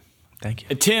anytime. Thank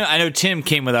you. Tim, I know Tim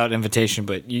came without invitation,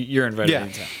 but you're invited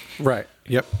anytime. Right.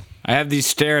 Yep. I have these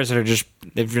stairs that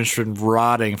they've just been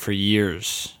rotting for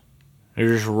years. They're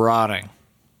just rotting.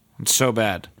 It's so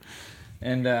bad.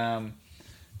 And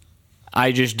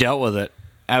I just dealt with it.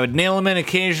 I would nail them in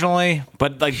occasionally,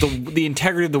 but like the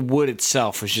integrity of the wood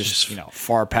itself was just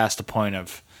far past the point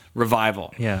of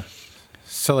revival. Yeah.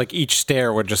 So like each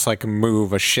stair would just like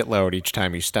move a shitload each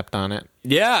time you stepped on it.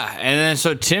 Yeah, and then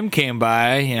so Tim came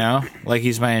by, like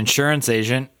he's my insurance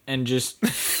agent, and just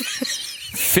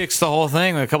fixed the whole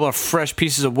thing with a couple of fresh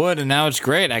pieces of wood, and now it's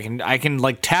great. I can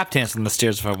like tap dance on the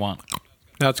stairs if I want.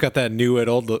 Now it's got that new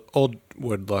old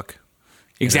wood look.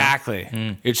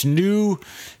 Exactly. It's new.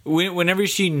 Whenever you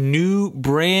see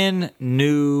brand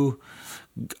new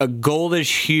a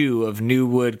goldish hue of new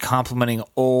wood complementing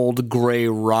old gray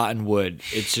rotten wood.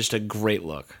 It's just a great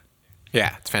look.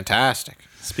 Yeah, it's fantastic.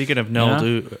 Speaking of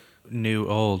new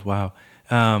old, wow.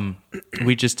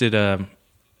 We just did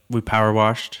we power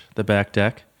washed the back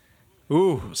deck.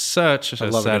 Ooh, Such a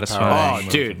love a good power satisfying wash.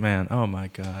 move, Dude. man. Oh my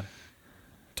god.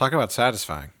 Talk about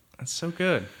satisfying. That's so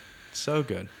good. So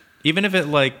good. Even if it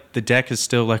like the deck is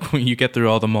still like when you get through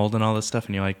all the mold and all this stuff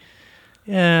and you're like,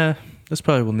 yeah, this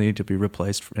probably will need to be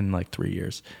replaced in like 3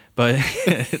 years. But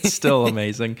it's still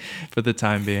amazing for the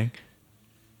time being.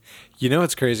 You know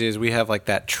what's crazy is we have like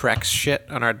that Trex shit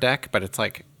on our deck, but it's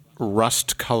like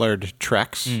rust-colored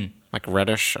Trex, like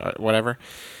reddish, whatever.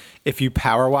 If you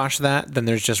power wash that, then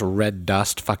there's just red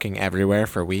dust fucking everywhere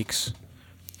for weeks.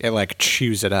 It like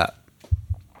chews it up.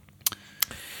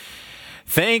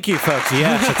 Thank you, folks.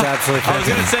 Yes, it's absolutely I was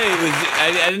gonna fantastic.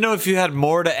 say I didn't know if you had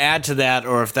more to add to that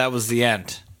or if that was the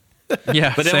end.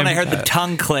 Yeah. But then when I heard the same,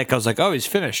 tongue click, I was like, oh, he's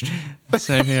finished.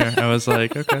 same here. I was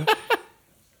like, okay.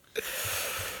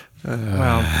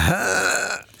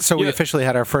 Well, So we Yeah. officially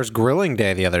had our first grilling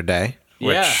day the other day.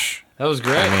 Which, Yeah, that was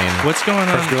great. I mean, what's going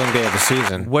first on? grilling day of the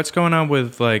season. What's going on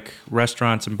with like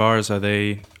restaurants and bars? Are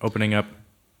they opening up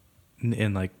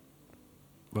in like,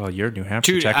 well, you're New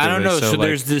Hampshire, Dude, I don't know. So, like,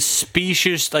 there's this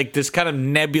specious, like this kind of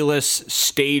nebulous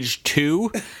stage 2.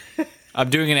 I'm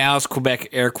doing an Alice Quebec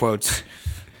air quotes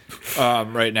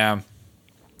right now.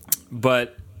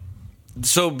 But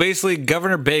so basically,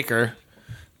 Governor Baker,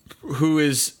 who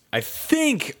is, I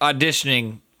think,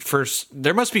 auditioning for,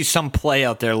 there must be some play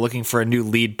out there looking for a new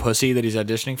lead pussy that he's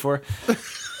auditioning for.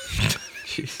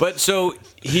 But so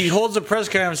he holds a press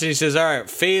conference and he says, all right,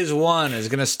 phase 1 is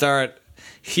going to start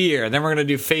here, and then we're going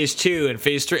to do phase 2 and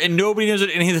phase 3, and nobody knows what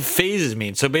any of the phases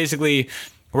mean. So basically,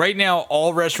 right now,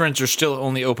 all restaurants are still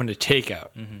only open to takeout.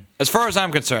 As far as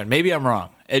I'm concerned, maybe I'm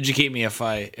wrong. Educate me if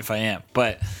I am.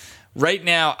 But right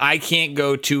now, I can't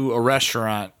go to a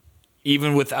restaurant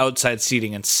even with outside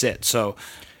seating and sit. So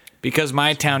because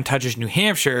my town touches New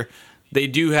Hampshire, they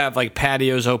do have like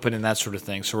patios open and that sort of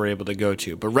thing, so we're able to go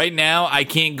to. But right now, I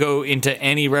can't go into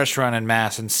any restaurant in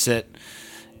Mass and sit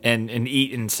and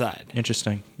eat inside.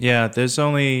 Interesting. Yeah, there's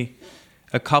only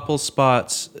a couple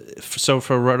spots. So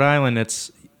for Rhode Island,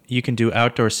 it's you can do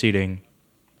outdoor seating,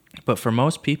 but for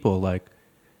most people, like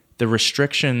the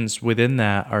restrictions within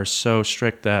that are so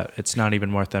strict that it's not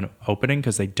even worth an opening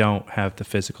because they don't have the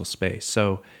physical space.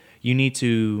 So you need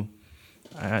to.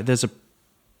 There's a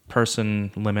person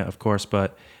limit, of course,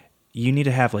 but you need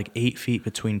to have like 8 feet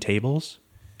between tables.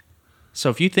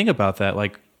 So if you think about that,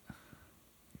 like.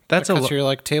 That's Because you're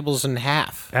like tables in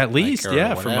half. At least, like, or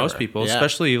yeah, for whatever. most people, Yeah.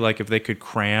 especially like if they could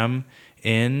cram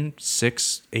in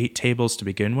 6, 8 tables to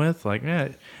begin with. Like,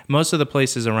 most of the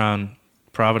places around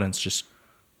Providence just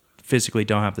physically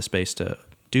don't have the space to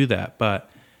do that. But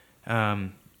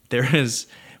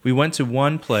we went to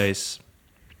one place,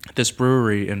 this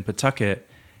brewery in Pawtucket,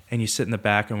 and you sit in the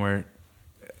back and where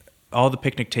all the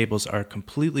picnic tables are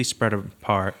completely spread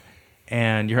apart.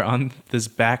 And you're on this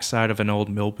backside of an old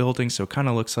mill building, so it kind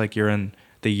of looks like you're in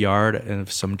the yard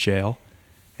of some jail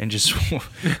and just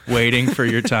waiting for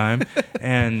your time.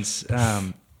 And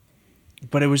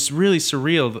but it was really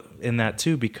surreal in that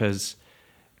too, because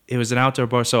it was an outdoor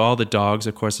bar, so all the dogs,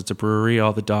 of course, it's a brewery,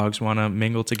 all the dogs want to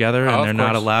mingle together, and of they're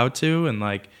not course. allowed to. And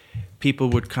like people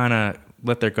would kind of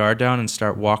let their guard down and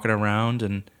start walking around,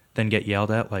 and then get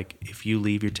yelled at, like, if you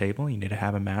leave your table, you need to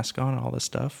have a mask on, all this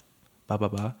stuff, blah blah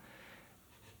blah.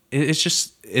 It's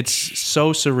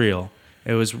so surreal.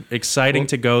 It was exciting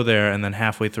to go there, and then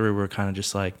halfway through, we're kind of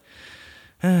just like,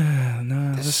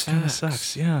 no, this kind of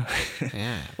sucks. Yeah.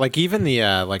 Yeah, like even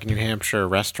the like New Hampshire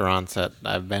restaurants that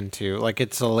I've been to, like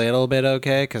it's a little bit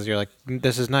okay because you're like,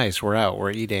 this is nice. We're out,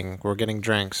 we're eating, we're getting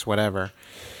drinks, whatever.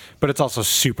 But it's also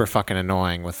super fucking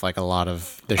annoying with like a lot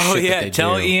of the Oh shit that yeah, they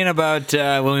tell do. Ian about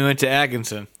when we went to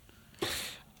Atkinson.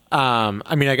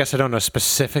 I mean, I guess I don't know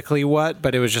specifically what,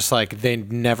 but it was just like they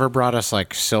never brought us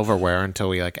like silverware until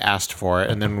we like asked for it,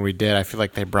 and then when we did, I feel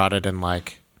like they brought it in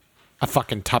like a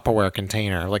fucking Tupperware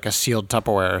container, like a sealed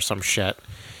Tupperware or some shit.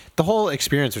 The whole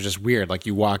experience was just weird. Like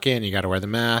you walk in, you got to wear the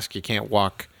mask. You can't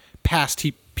walk past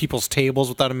people's tables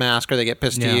without a mask, or they get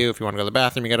pissed Yeah. at you. If you want to go to the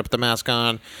bathroom, you got to put the mask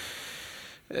on.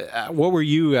 What were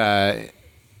you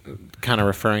kind of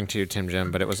referring to, Tim Jim?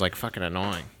 But it was like fucking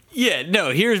annoying. Yeah,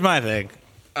 no, here's my thing.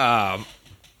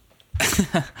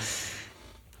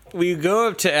 We go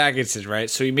up to Atkinson, right?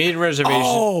 So we made a reservation.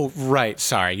 Oh, right.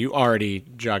 Sorry, you already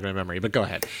jogged my memory, but go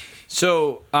ahead.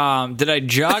 So did I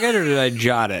jog it or did I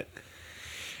jot it?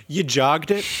 You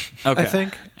jogged it, Okay. I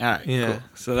think. All right, Yeah. cool.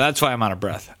 So that's why I'm out of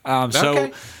breath.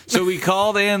 Okay. So we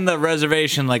called in the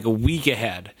reservation like a week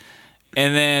ahead,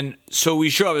 And then, so we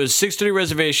show up. It was 6:30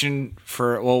 reservation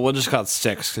for, well, we'll just call it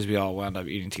 6 because we all wound up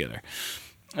eating together.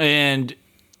 And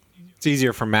It's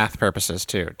easier for math purposes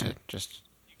too to just.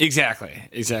 exactly.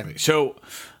 So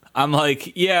I'm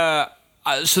like, yeah.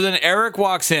 So then Eric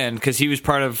walks in because he was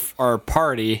part of our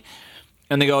party.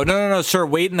 And they go, no, sir,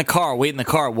 wait in the car.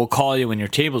 We'll call you when your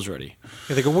table's ready.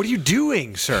 And they go, "What are you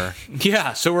doing, sir?"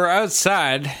 Yeah, so we're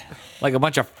outside like a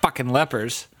bunch of fucking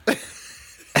lepers.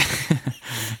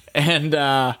 And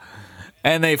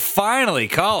they finally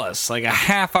call us like a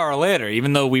half hour later,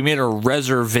 even though we made a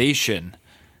reservation.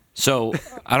 So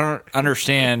I don't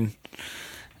understand.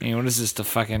 I mean, what is this? The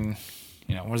fucking,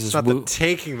 what is this? It's not the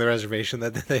taking the reservation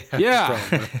that they have. Yeah.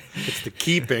 It's the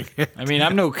keeping. I mean,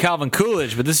 I'm no Calvin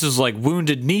Coolidge, but this is like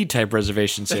Wounded Knee type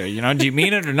reservations here. Do you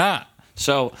mean it or not?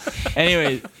 So,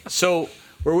 anyway, so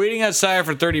we're waiting outside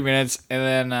for 30 minutes,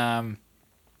 and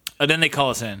then they call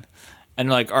us in, and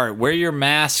they're like, "All right, wear your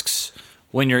masks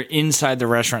when you're inside the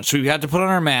restaurant." So we had to put on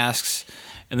our masks,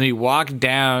 and then we walk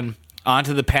down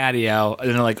onto the patio,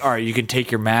 and they're like, "All right, you can take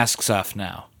your masks off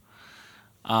now."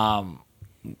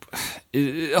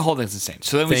 The whole thing's insane.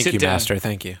 So then we sit down, Master.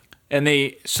 Thank you. and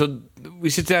so we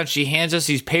sit down. She hands us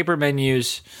these paper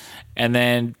menus, and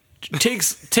then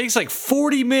takes like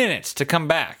 40 minutes to come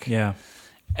back. Yeah.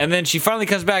 And then she finally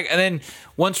comes back, and then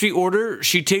once we order,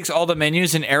 she takes all the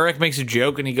menus, and Eric makes a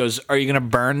joke, and he goes, "Are you gonna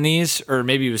burn these?" Or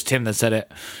maybe it was Tim that said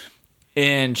it.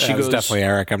 And she That was goes, definitely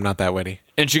Eric. I'm not that witty.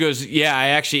 and she goes, "Yeah, I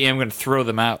actually am gonna throw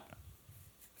them out."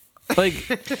 Like,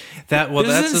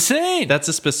 This is insane. That's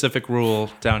a specific rule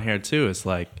down here too. Is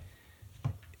like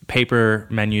paper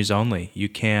menus only. You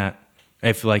can't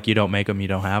if like you don't make them, you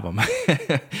don't have them.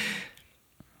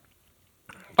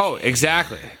 oh,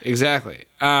 exactly.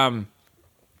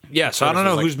 Yeah, so I don't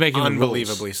know who's making the rules.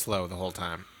 unbelievably slow the whole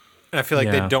time. And I feel like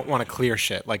Yeah. they don't want to clear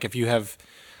shit. Like if you have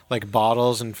like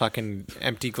bottles and fucking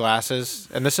empty glasses,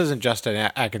 and this isn't just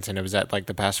at Atkinson. It was at like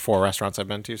the past 4 restaurants I've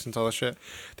been to since all this shit.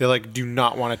 They like do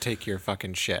not want to take your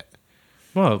fucking shit.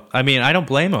 Well, I mean, I don't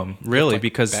blame them really like,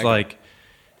 because beg 'em. like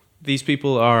these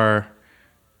people are.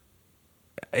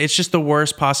 It's just the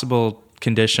worst possible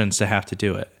conditions to have to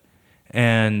do it,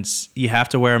 and you have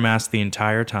to wear a mask the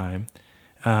entire time.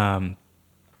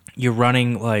 You're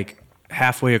running like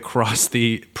halfway across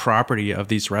the property of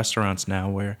these restaurants now,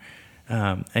 where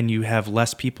and you have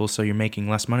less people, so you're making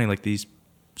less money. Like these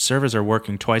servers are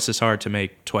working twice as hard to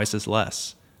make twice as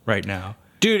less right now.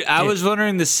 Dude, I was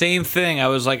wondering the same thing. I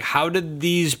was like, how did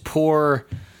these poor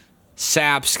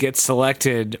saps get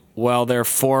selected while their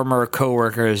former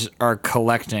coworkers are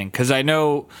collecting? Because I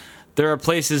know there are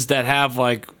places that have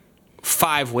like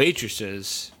 5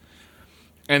 waitresses,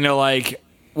 and they're like,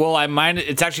 well,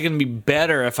 it's actually going to be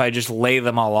better if I just lay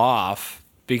them all off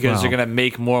because Wow. they're going to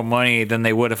make more money than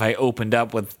they would if I opened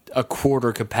up with a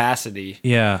quarter capacity.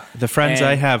 Yeah, the friends And-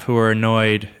 I have who are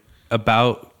annoyed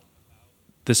about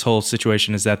this whole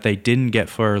situation is that they didn't get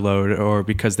furloughed or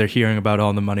because they're hearing about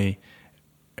all the money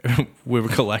we were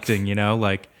collecting,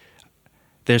 like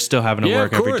they're still having to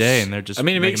work of every course. day and they're just I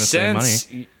mean, it making makes the same sense.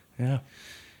 money. Yeah.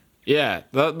 Yeah,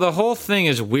 the whole thing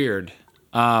is weird.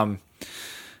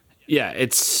 Yeah,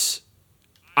 it's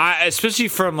especially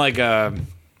from like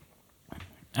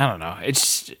I don't know. I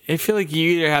feel like you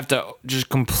either have to just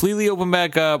completely open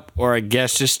back up, or I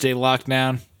guess just stay locked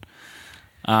down.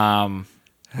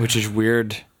 Which is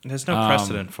weird. There's no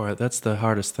precedent for it. That's the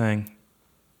hardest thing.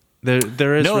 There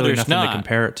is No, really there's nothing to not.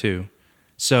 compare it to.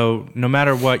 So no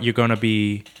matter what, you're going to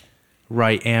be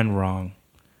right and wrong.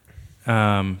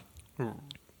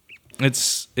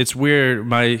 It's weird.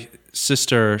 My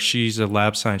sister, she's a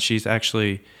lab science. She's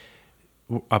actually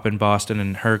up in Boston,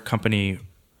 and her company,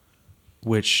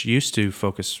 which used to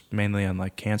focus mainly on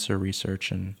like cancer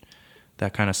research and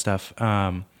that kind of stuff,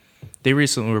 they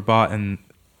recently were bought, and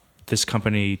this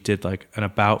company did like an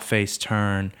about-face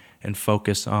turn and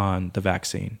focus on the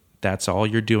vaccine. That's all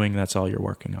you're doing. That's all you're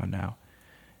working on now.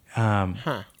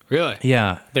 Really?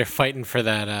 Yeah. They're fighting for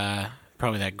that,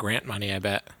 probably that grant money, I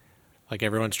bet. Like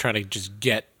everyone's trying to just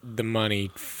get the money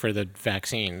for the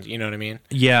vaccines. You know what I mean?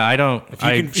 Yeah, I don't.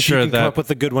 I'm If sure you can come that up with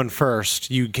the good one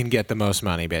first, you can get the most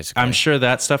money, basically. I'm sure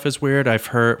that stuff is weird. I've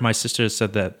heard my sister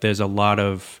said that there's a lot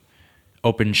of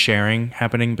open sharing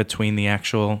happening between the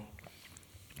actual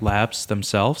labs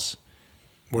themselves.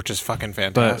 Which is fucking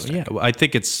But fantastic. yeah, I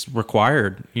think it's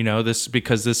required. This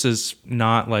because this is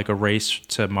not like a race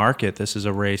to market. This is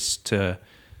a race to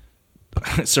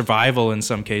survival in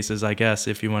some cases, I guess,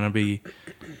 if you want to be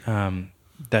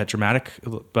that dramatic.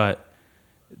 But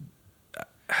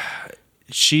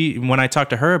when I talked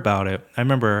to her about it, I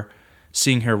remember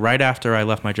seeing her right after I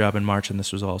left my job in March and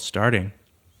this was all starting.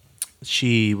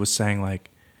 She was saying like,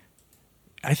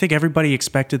 I think everybody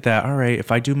expected that. All right,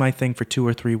 if I do my thing for 2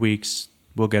 or 3 weeks,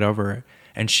 we'll get over it.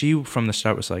 And she, from the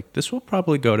start, was like, "This will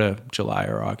probably go to July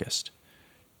or August."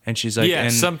 And she's like, Yeah,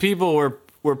 and some people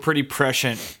were pretty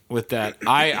prescient with that.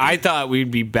 I thought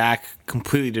we'd be back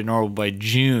completely to normal by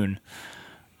June.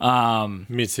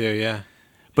 Me too. Yeah.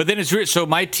 But then it's weird. So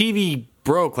my TV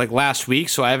broke like last week,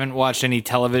 so I haven't watched any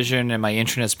television and my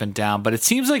internet's been down. But it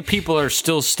seems like people are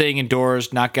still staying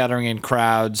indoors, not gathering in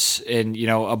crowds, and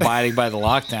abiding by the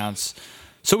lockdowns.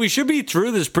 So we should be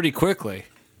through this pretty quickly.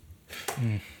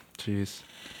 jeez.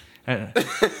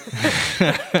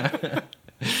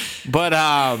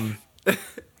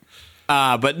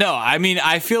 But no, I mean,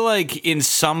 I feel like in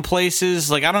some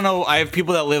places, like I don't know, I have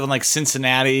people that live in like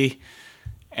Cincinnati,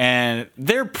 and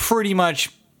they're pretty much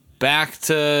back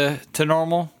to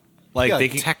normal. Like Yeah, they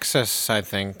like can, Texas, I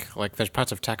think. Like, there's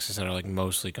parts of Texas that are like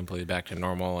mostly completely back to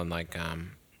normal, and like, yeah,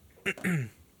 and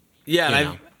you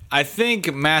know. I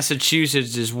think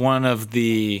Massachusetts is one of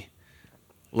the,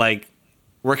 like,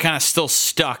 we're kind of still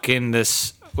stuck in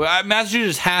this. Well,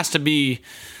 Massachusetts has to be,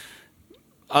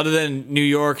 other than New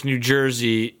York, New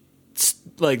Jersey,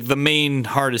 like the main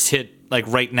hardest hit, like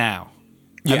right now.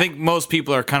 I Yeah. think most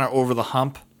people are kind of over the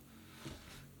hump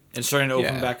and starting to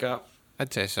open Yeah. back up.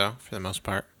 I'd say so for the most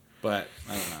part. But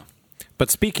I don't know.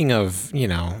 But speaking of,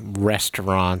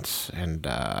 restaurants and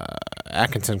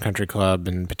Atkinson Country Club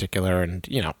in particular, and,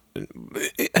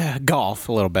 golf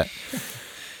a little bit,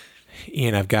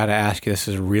 Ian, I've got to ask you, this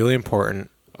is really important.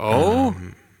 Oh,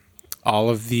 All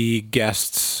of the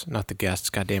guests, not the guests,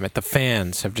 goddammit, the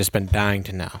fans have just been dying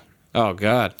to know. oh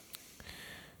God.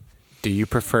 Do you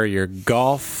prefer your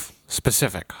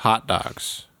golf-specific hot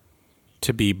dogs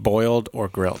to be boiled or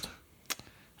grilled?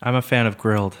 I'm a fan of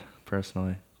grilled,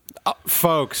 personally.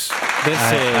 Folks, this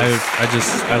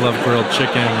I love grilled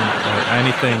chicken.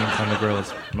 Anything on the grill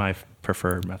is my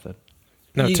preferred method.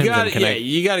 No, you Tim Jim, got can I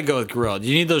you got to go with grilled.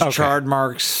 You need those Okay. charred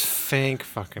marks. thank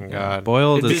fucking God.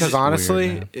 Boiled is Because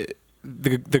honestly, weird,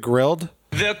 the grilled,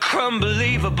 The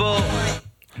Crumbelievable. man.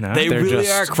 No? They They're really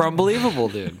just- are crumbelievable,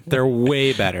 dude. they're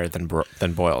way better than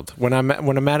boiled. When I'm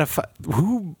at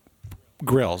who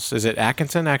grills? Is it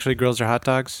Atkinson actually grills their hot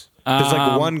dogs? There's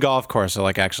like one golf course that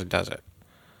like actually does it.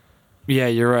 Yeah,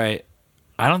 you're right.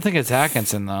 I don't think it's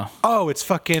Atkinson though. Oh, it's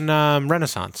fucking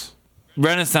Renaissance,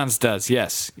 Renaissance does.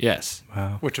 Yes.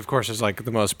 Wow. which of course is like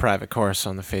the most private course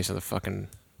on the face of the fucking.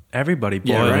 Everybody boils.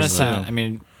 Yeah, though. Renaissance. I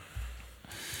mean,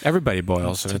 Everybody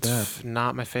boils, and too it's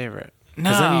not my favorite. no.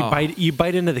 Because then you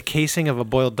bite into the casing of a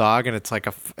boiled dog, and it's like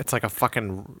a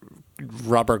fucking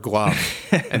rubber glove,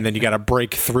 and then you got to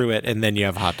break through it, and then you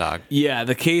have hot dog. Yeah,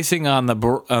 the casing on the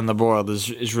boiled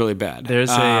is really bad.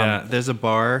 There's a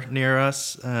bar near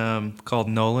us called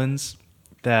Nolan's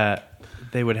that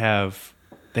they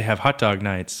have hot dog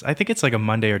nights. I think it's like a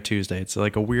Monday or Tuesday. It's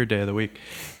like a weird day of the week,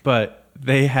 but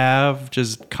they have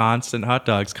just constant hot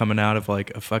dogs coming out of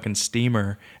like a fucking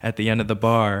steamer at the end of the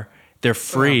bar. They're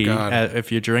free God.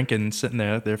 if you're drinking, sitting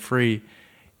there. They're free,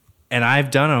 and I've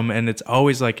done them, and it's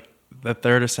always like the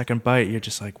third or second bite. You're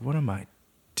just like, what am I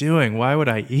doing? Why would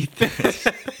I eat this?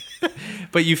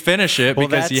 But you finish it Well,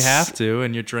 because you that's- have to,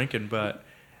 and you're drinking. But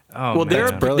well, there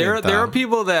man. are brilliant, there are though.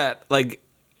 people that like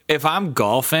if I'm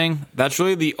golfing, that's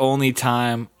really the only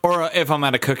time, or if I'm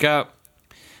at a cookout,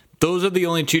 those are the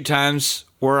only two times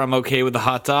where I'm okay with the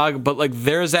hot dog. But like,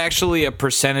 there's actually a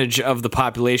percentage of the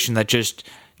population that just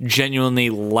genuinely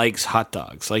likes hot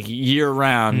dogs, like year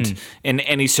round in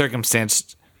any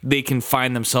circumstance. They can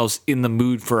find themselves in the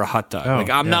mood for a hot dog. Oh, like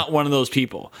I'm yeah. not one of those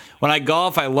people. When I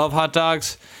golf, I love hot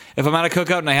dogs. If I'm at a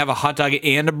cookout and I have a hot dog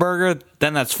and a burger,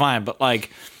 then that's fine. But like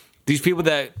these people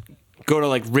that go to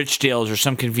like Rich Dale's or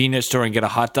some convenience store and get a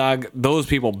hot dog, those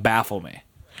people baffle me.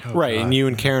 Right, and you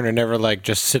and Karen are never like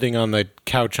just sitting on the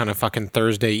couch on a fucking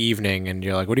Thursday evening, and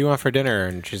you're like, "What do you want for dinner?"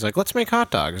 And she's like, "Let's make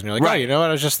hot dogs." And you're like, "Oh, Right. you know what?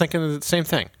 I was just thinking the same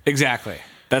thing." Exactly.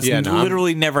 That's Yeah, no, I'm-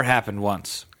 literally never happened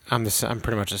once. I'm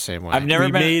pretty much the same way. I've never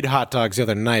we been- made hot dogs the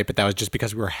other night, but that was just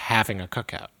because we were having a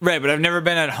cookout. Right, but I've never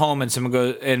been at home and someone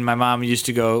goes, and my mom used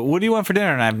to go, "What do you want for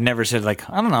dinner?" And I've never said like,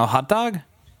 "I don't know, hot dog."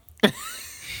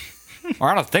 Or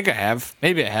I don't think I have.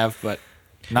 Maybe I have, but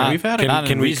not. We've had a- not in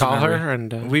Can we recent call memory. her?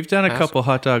 And We've done a ask? couple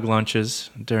hot dog lunches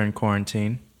during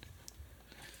quarantine.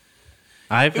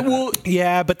 Well,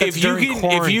 Yeah, but that's if you during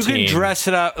can, if you can quarantine. dress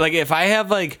it up, like if I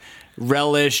have like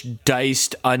relish,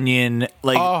 diced onion,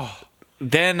 like Oh.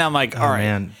 then I'm like, all right,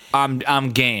 man. I'm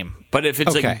game. But if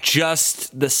it's Okay. like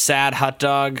just the sad hot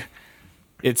dog,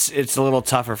 it's a little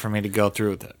tougher for me to go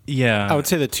through with it. Yeah, I would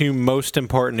say the two most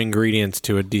important ingredients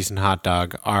to a decent hot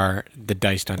dog are the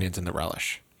diced onions and the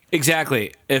relish.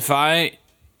 Exactly. And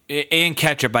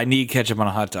ketchup, I need ketchup on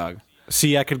a hot dog.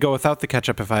 See, I could go without the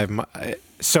ketchup if I have.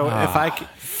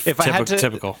 If I had to.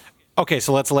 Typical. Okay,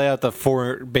 so let's lay out the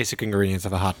 4 basic ingredients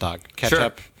of a hot dog: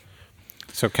 ketchup.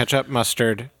 So ketchup,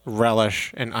 mustard,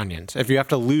 relish, and onions. If you have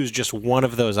to lose just one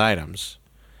of those items,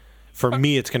 for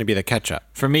me, it's going to be the ketchup.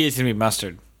 For me, it's gonna be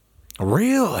mustard.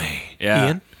 Really? Yeah.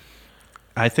 Ian?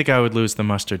 I think I would lose the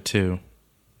mustard too.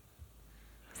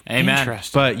 Amen.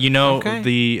 Interesting. But you know, Okay.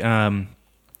 the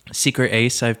secret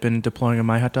ace I've been deploying on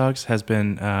my hot dogs has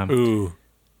been Ooh.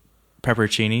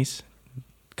 pepperoncinis.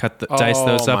 Dice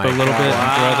those up my a little bit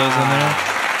and throw those in there.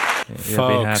 You'll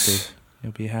be Folks. happy.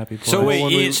 You'll be happy. Boys. So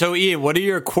wait, Ian, what are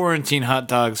your quarantine hot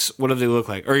dogs? What do they look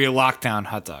like? Or your lockdown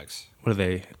hot dogs? what do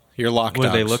they? Your lock What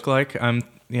do they dogs. look like? I'm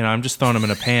just throwing them in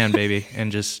a pan, baby,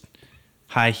 and just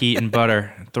high heat and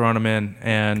butter, throwing them in,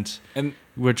 and And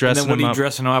we're dressing and then what them are you up.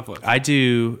 dressing them up with? I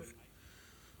do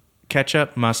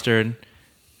ketchup, mustard,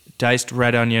 diced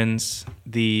red onions,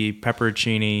 the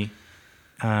pepperoncini.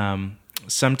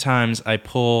 Sometimes I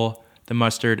pull the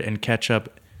mustard and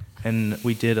ketchup, and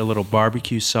we did a little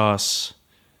barbecue sauce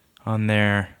on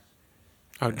there.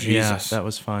 Oh, Jesus. Yeah, that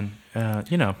was fun.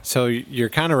 So you're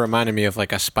kind of reminding me of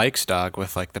like a Spike's dog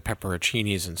with like the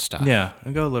pepperoncinis and stuff. Yeah,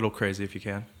 and go a little crazy if you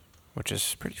can. Which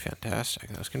is pretty fantastic.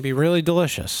 That's going to be really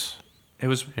delicious, It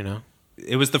was you know?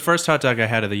 It was the first hot dog I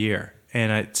had of the year,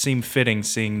 and it seemed fitting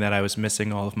seeing that I was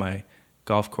missing all of my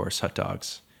golf course hot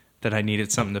dogs, that I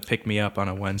needed something to pick me up on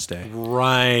a Wednesday.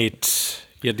 Right.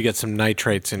 You had to get some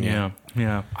nitrates in you.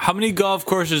 Yeah. How many golf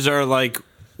courses are like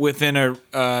within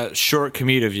a short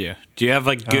commute of you? Do you have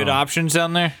like good options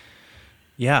down there?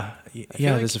 Yeah, feel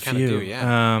yeah. like There's a you kinda few. do,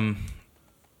 yeah.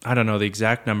 I don't know the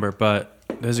exact number, but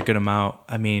there's a good amount.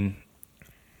 I mean,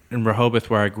 in Rehoboth,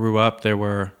 where I grew up, there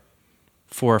were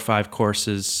 4 or 5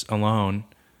 courses alone.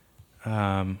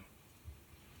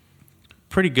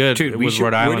 Pretty good. Dude, It was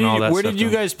Rhode Island, all that Where stuff. did you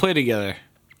though. guys play together?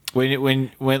 When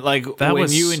That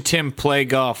was- you and Tim play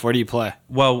golf, where do you play?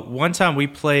 Well, one time we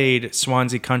played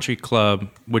Swansea Country Club,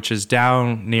 which is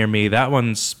down near me. That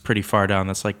one's pretty far down.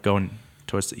 That's like going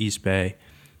towards the East Bay.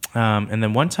 And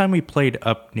then one time we played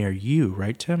up near you,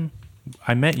 right, Tim?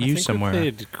 I met you somewhere. We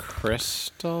played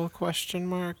Crystal ?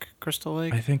 Crystal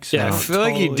Lake. I think so. Yeah, I feel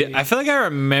like you did. I feel like I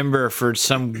remember for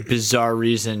some bizarre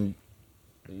reason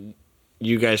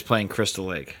you guys playing Crystal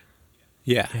Lake.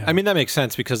 Yeah. I mean, that makes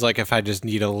sense because, like, if I just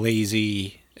need a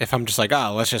lazy, if I'm just like,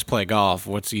 oh, let's just play golf,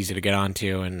 what's easy to get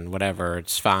onto and whatever,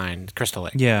 it's fine. Crystal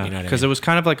Lake. Yeah, You know what I because mean? it was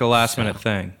kind of like a last minute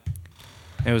thing.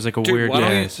 It was like a Dude, weird why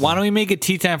day. don't we make a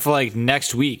tea time for like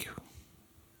next week?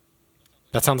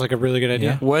 That sounds like a really good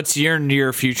idea. What's your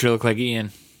near future look like,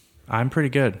 Ian? I'm pretty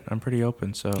good. I'm pretty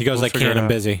open. So He goes we'll like, figure "Can it I'm out.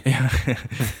 busy."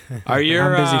 Are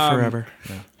your I'm busy forever.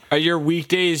 Yeah. Are your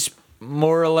weekdays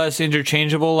more or less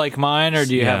interchangeable like mine, or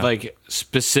do you have Yeah. like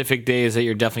specific days that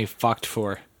you're definitely fucked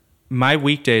for? My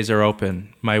weekdays are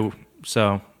open.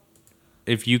 So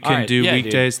if you can Alright, do yeah,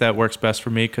 weekdays, that works best for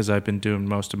me because I've been doing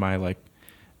most of my like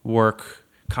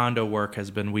condo work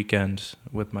has been weekend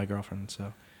with my girlfriend.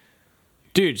 So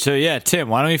Dude, so yeah, Tim,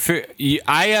 why don't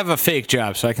I have a fake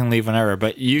job, so I can leave whenever,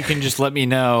 but you can just let me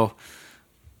know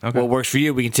okay. what works for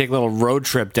you. We can take a little road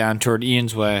trip down toward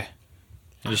Ian's way.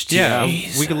 Just, Yeah, you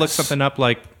know, we could look something up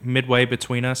like midway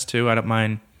between us too. I don't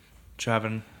mind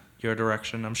driving your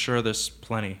direction. I'm sure there's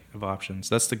plenty of options.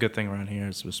 That's the good thing around here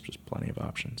is there's just plenty of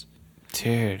options.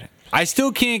 dude. I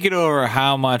still can't get over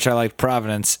how much I like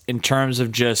Providence in terms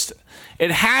of just,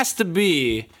 it has to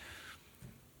be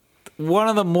one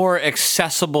of the more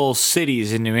accessible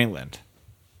cities in New England.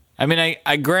 I mean,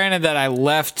 I granted that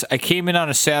I came in on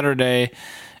a Saturday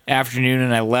afternoon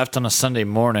and I left on a Sunday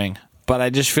morning, but I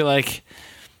just feel like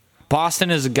Boston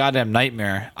is a goddamn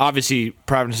nightmare. Obviously,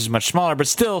 Providence is much smaller, but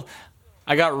still,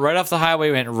 I got right off the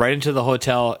highway, went right into the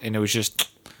hotel, and it was just,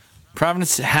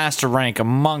 Providence has to rank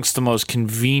amongst the most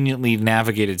conveniently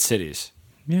navigated cities.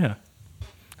 Yeah,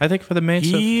 I think for the main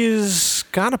stuff. He's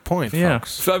got a point, Yeah.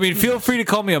 folks. So, I mean, feel free to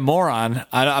call me a moron.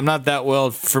 I'm not that well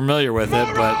familiar with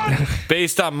it, but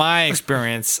based on my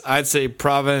experience, I'd say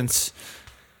Providence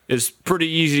is pretty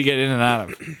easy to get in and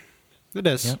out of. It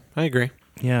is. Yep. I agree.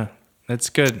 Yeah, it's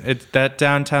good. That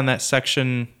downtown, that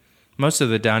section, most of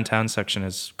the downtown section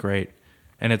is great,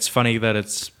 and it's funny that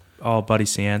it's all Buddy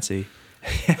Cianci.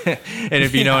 And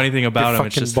if you know anything about him,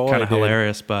 it's fucking just boy, kind of dude.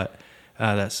 hilarious. But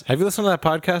that's Have you listened to that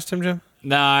podcast, Tim Jim?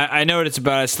 No, I know what it's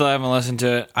about. I still haven't listened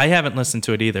to it. I haven't listened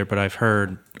to it either, but I've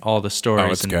heard all the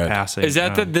stories it's in good. passing. Is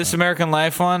that the This American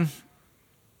Life one?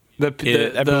 I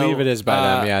believe it is by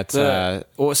them. Yeah,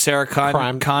 it's Sarah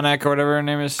Crime- Connick or whatever her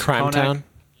name is. Crime Connick? Town.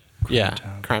 Yeah,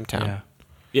 Crime Town. Yeah,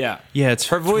 Yeah. yeah. It's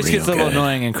Her voice gets a little good.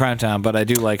 annoying in Crime Town, but I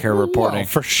do like her reporting. Well,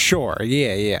 for sure.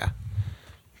 Yeah.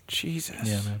 Jesus.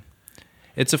 Yeah, man.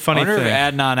 It's a I funny wonder thing. if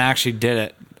Adnan actually did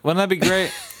it. Wouldn't that be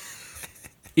great?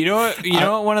 You know what? You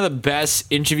know what? One of the best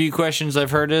interview questions I've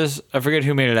heard is, I forget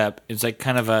who made it up. It's like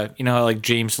kind of a, you know how like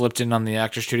James Lipton on the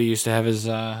Actors Studio used to have his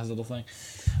little thing.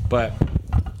 But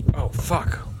oh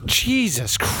fuck!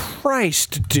 Jesus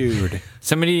Christ, dude.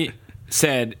 Somebody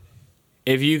said,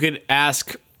 if you could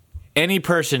ask any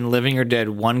person, living or dead,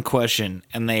 one question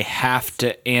and they have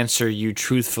to answer you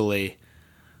truthfully,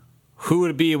 who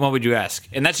would it be and what would you ask?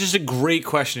 And that's just a great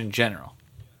question in general.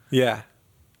 Yeah.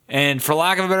 And for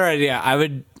lack of a better idea, I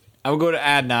would go to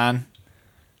Adnan,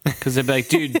 because they'd be like,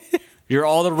 dude, you're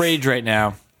all the rage right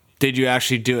now. Did you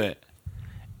actually do it?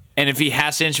 And if he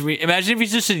has to answer me, imagine if he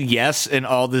just said yes and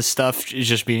all this stuff is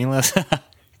just meaningless.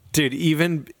 Dude,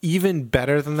 even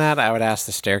better than that, I would ask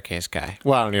the staircase guy.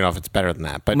 Well, I don't even know if it's better than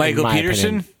that, but in Michael my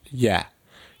Peterson? opinion, yeah.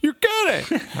 You're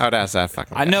kidding. I would ask that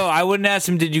fucking guy. I know, I wouldn't ask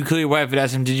him, did you kill your wife? I'd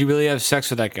ask him, did you really have sex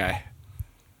with that guy?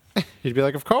 He'd be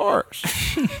like, of course.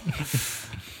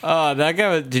 Oh, that guy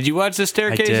was, did you watch the I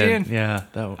staircase, did. Ian? Yeah,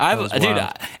 that was Dude,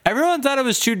 wild. everyone thought it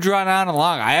was too drawn out and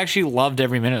long. I actually loved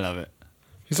every minute of it.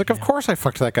 He's like, of course I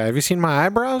fucked that guy. Have you seen my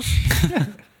eyebrows?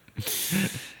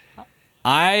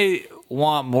 I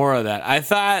want more of that. I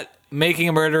thought Making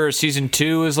a Murderer season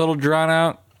 2 was a little drawn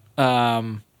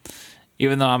out.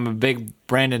 Even though I'm a big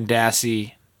Brandon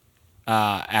Dassey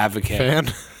advocate.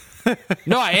 Fan?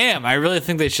 No, I am. I really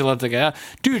think they should let the guy out.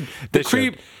 Dude, the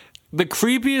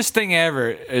creepiest thing ever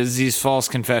is these false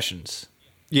confessions.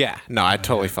 Yeah. No, I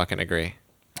totally fucking agree.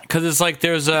 Because it's like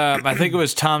there's I think it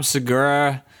was Tom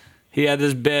Segura. He had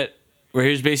this bit where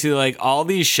he was basically like, all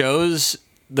these shows,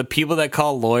 the people that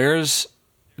call lawyers,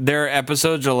 their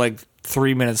episodes are like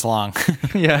 3 minutes long.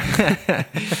 Yeah.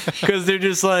 Because they're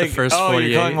just like, first oh, 48.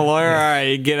 you're calling a lawyer? All right,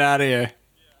 you get out of here.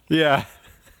 Yeah.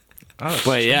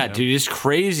 But yeah, dude, it's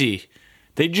crazy.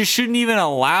 They just shouldn't even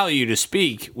allow you to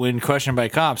speak when questioned by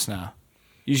cops now.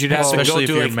 You should have to go especially if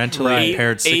through you're like mentally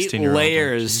impaired 16-year-old.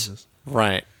 layers.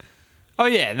 Right. Oh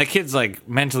yeah, and the kid's like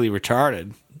mentally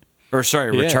retarded. Or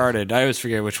sorry, Yeah. retarded. I always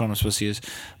forget which one I'm supposed to use.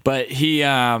 But he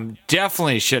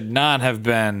definitely should not have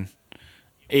been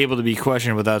able to be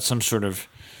questioned without some sort of,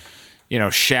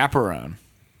 chaperone.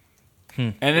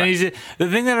 And then the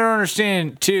thing that I don't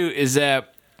understand too is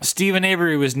that Stephen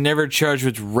Avery was never charged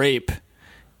with rape,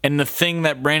 and the thing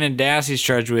that Brandon Dassey's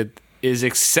charged with is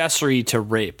accessory to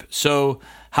rape. So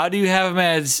how do you have him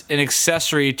as an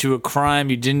accessory to a crime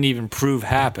you didn't even prove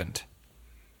happened?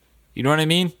 You know what I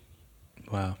mean?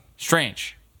 Wow.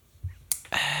 Strange.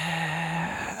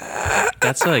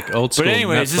 That's like old school. But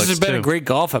anyways, this Netflix has been too. a great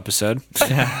golf episode.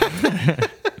 I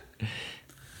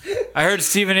heard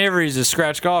Stephen Avery's a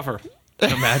scratch golfer.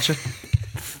 Imagine.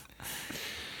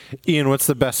 Ian, what's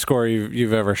the best score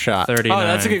you've ever shot? 39. Oh,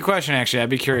 that's a good question, actually. I'd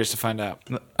be curious to find out.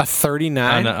 A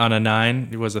 39? On a 9,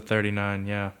 it was a 39,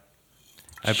 yeah.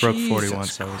 I broke 41,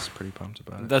 so I was pretty pumped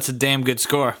about it. That's a damn good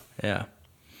score. Yeah.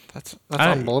 That's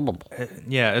unbelievable.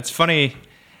 Yeah, it's funny.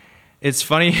 It's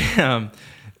funny.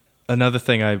 Another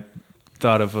thing I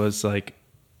thought of was like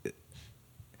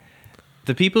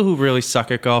the people who really suck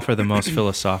at golf are the most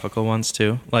philosophical ones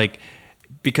too. Like,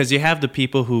 because you have the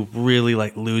people who really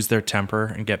like lose their temper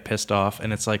and get pissed off,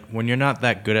 and it's like when you're not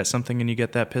that good at something and you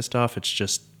get that pissed off, it's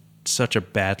just such a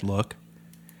bad look.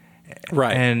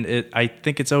 Right. And I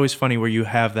think it's always funny where you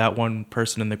have that one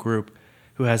person in the group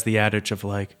who has the adage of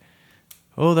like,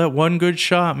 oh, that one good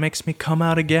shot makes me come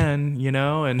out again,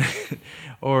 and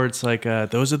or it's like,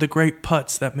 those are the great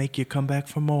putts that make you come back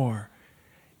for more.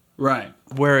 Right.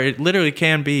 Where it literally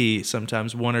can be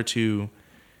sometimes one or two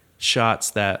shots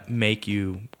that make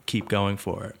you keep going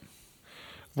for it.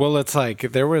 Well, it's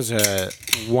like there was a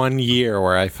 1 year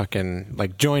where I fucking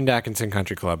like joined Atkinson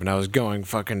Country Club and I was going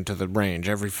fucking to the range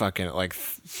every fucking like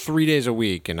 3 days a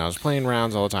week and I was playing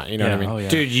rounds all the time. You know what I mean? Oh, yeah.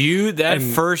 Dude,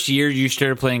 first year you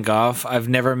started playing golf, I've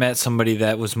never met somebody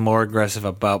that was more aggressive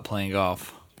about playing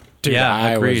golf. Dude, yeah,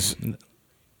 I agreed. was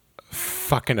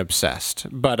fucking obsessed.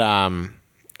 But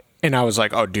and I was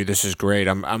like, oh, dude, this is great.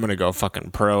 I'm gonna go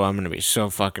fucking pro. I'm gonna be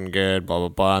so fucking good. Blah blah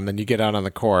blah. And then you get out on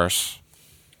the course.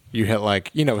 You hit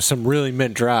like, some really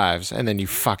mint drives, and then you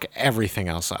fuck everything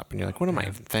else up. And you're like, what am I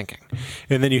even thinking?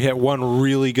 And then you hit one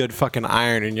really good fucking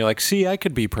iron, and you're like, see, I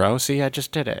could be pro. See, I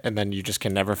just did it. And then you just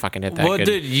can never fucking hit that Well, good.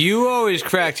 dude, you always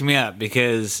cracked me up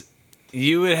because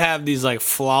you would have these like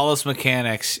flawless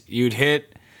mechanics. You'd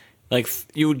hit, like,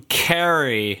 you would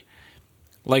carry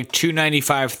like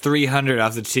 295, 300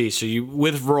 off the tee. So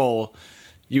with roll,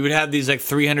 you would have these like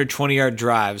 320-yard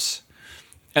drives.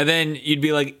 And then you'd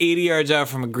be like 80 yards out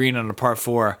from a green on a par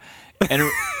 4.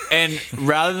 And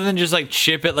rather than just like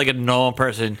chip it like a normal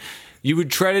person, you would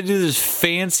try to do this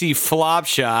fancy flop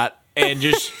shot and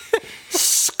just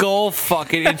skull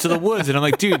fucking into the woods. And I'm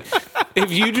like, dude,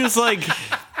 if you just like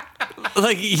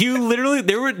you literally,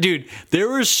 there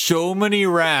were so many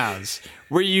rounds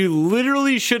where you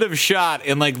literally should have shot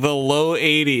in like the low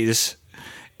 80s.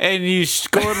 And you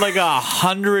scored like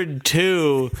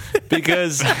 102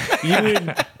 because you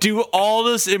would do all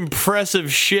this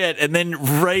impressive shit, and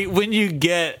then right when you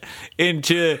get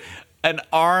into an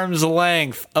arm's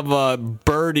length of a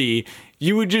birdie,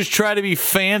 you would just try to be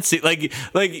fancy. Like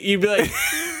you'd be like,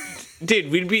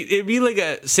 dude, it'd be like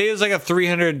say it was like a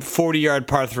 340-yard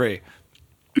par 3.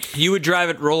 You would drive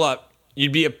it, roll up.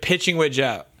 You'd be a pitching wedge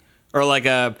out, or like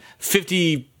a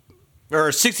 50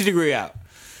 or 60 degree out.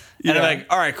 And I'm like,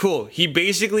 all right, cool. He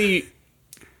basically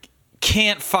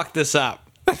can't fuck this up.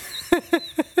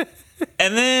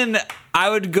 And then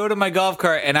I would go to my golf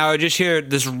cart and I would just hear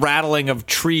this rattling of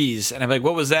trees. And I'm like,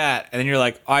 what was that? And then you're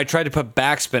like, oh, I tried to put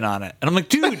backspin on it. And I'm like,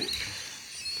 dude.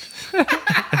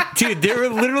 Dude, there were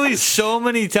literally so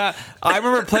many times. I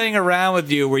remember playing around with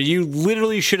you where you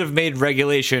literally should have made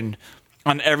regulation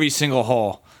on every single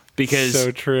hole. Because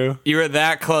so true. You were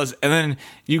that close, and then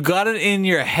you got it in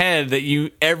your head that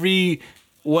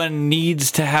everyone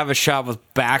needs to have a shot with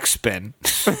backspin,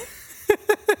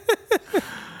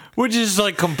 which is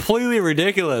like completely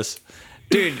ridiculous,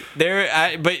 dude.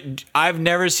 But I've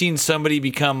never seen somebody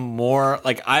become more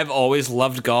like. I've always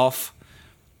loved golf,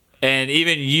 and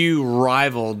even you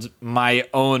rivaled my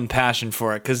own passion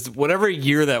for it. Because whatever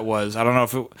year that was, I don't know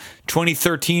if it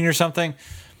 2013 or something.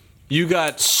 You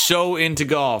got so into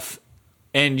golf,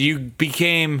 and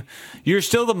you're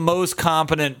still the most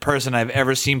competent person I've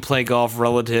ever seen play golf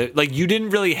relative. Like, you didn't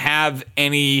really have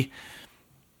any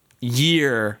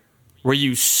year where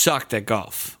you sucked at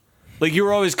golf. Like, you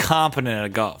were always competent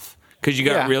at golf because you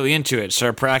got really into it,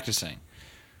 started practicing.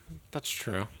 That's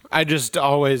true. I just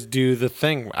always do the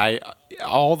thing.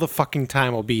 All the fucking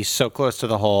time will be so close to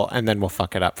the hole, and then we'll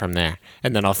fuck it up from there.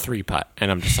 And then I'll 3-putt.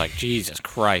 And I'm just like, Jesus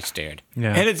Christ, dude.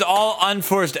 Yeah. And it's all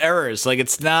unforced errors. Like,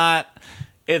 it's not...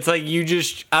 It's like you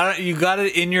got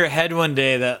it in your head one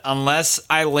day that unless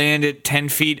I land it 10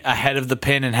 feet ahead of the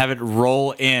pin and have it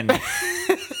roll in,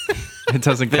 It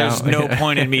doesn't there's count. no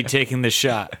point in me taking the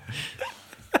shot.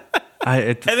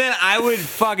 And then I would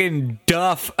fucking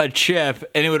duff a chip,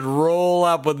 and it would roll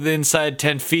up with inside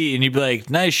 10 feet, and you'd be like,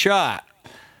 "Nice shot."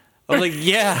 I was like,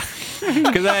 "Yeah,"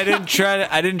 because I didn't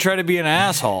try to be an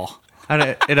asshole.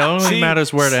 It only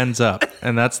matters where it ends up,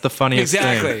 and that's the funniest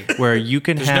Exactly. thing. Where you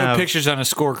can There's have no pictures on a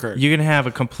scorecard. you can have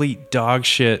a complete dog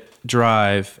shit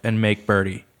drive and make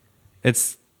birdie.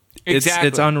 It's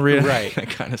unreal, Right.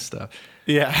 That kind of stuff.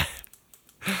 Yeah.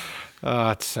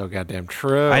 Oh, it's so goddamn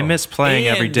true. I miss playing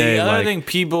And every day. The other like thing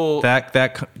people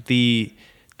the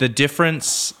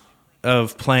difference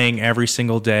of playing every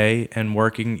single day and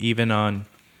working even on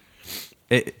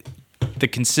it. The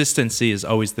consistency is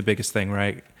always the biggest thing,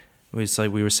 right? It's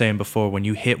like we were saying before, when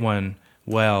you hit one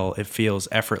well, it feels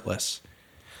effortless.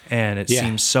 And it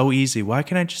seems so easy. Why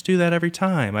can't I just do that every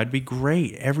time? I'd be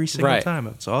great every single time.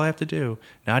 That's all I have to do.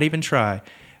 Not even try.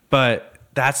 But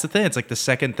that's the thing. It's like the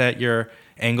second that you're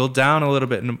angled down a little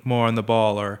bit more on the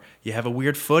ball, or you have a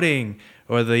weird footing,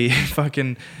 or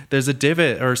there's a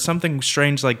divot or something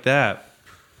strange like that.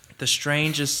 The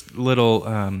strangest little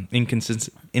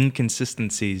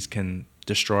inconsistencies can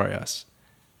destroy us.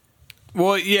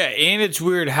 Well, yeah, and it's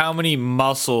weird how many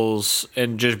muscles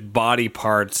and just body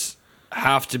parts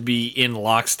have to be in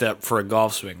lockstep for a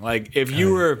golf swing. Like if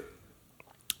you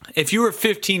were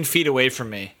 15 feet away from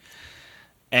me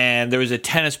and there was a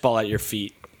tennis ball at your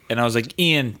feet, and I was like,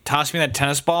 "Ian, toss me that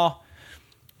tennis ball,"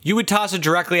 you would toss it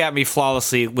directly at me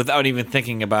flawlessly without even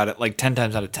thinking about it, like 10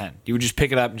 times out of 10. You would just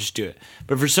pick it up and just do it.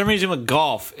 But for some reason with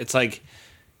golf, it's like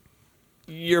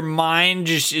your mind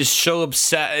just is so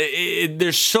upset.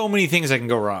 There's so many things that can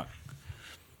go wrong.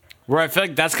 Where I feel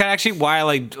like that's kind of actually why I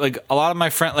like a lot of my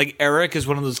friends, like Eric is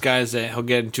one of those guys that he'll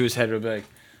get into his head and be like,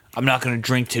 "I'm not going to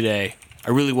drink today.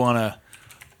 I really want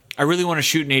to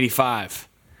shoot an 85."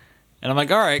 And I'm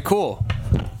like, "All right, cool."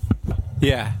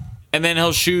 Yeah. And then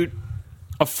he'll shoot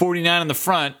a 49 in the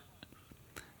front.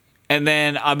 And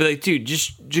then I'll be like, "Dude,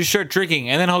 just start drinking."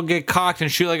 And then he'll get cocked and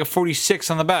shoot like a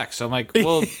 46 on the back. So I'm like,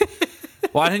 well,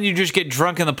 why didn't you just get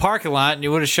drunk in the parking lot and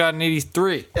you would have shot an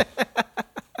 83?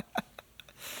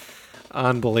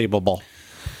 Unbelievable.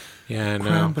 Yeah, I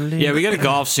know. Yeah, we got to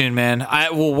golf soon, man.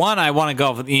 I want to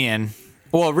golf with Ian.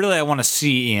 Well, really, I want to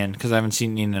see Ian because I haven't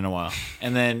seen Ian in a while.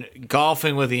 And then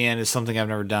golfing with Ian is something I've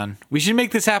never done. We should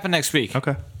make this happen next week.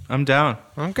 Okay, I'm down.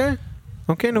 Okay,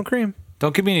 no cream.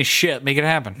 Don't give me any shit. Make it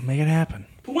happen. Make it happen.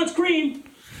 Who wants cream?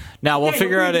 Now we'll Okay,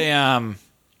 figure no out cream.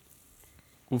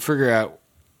 We'll figure out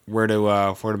where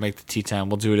to make the tea time.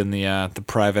 We'll do it in the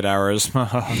private hours.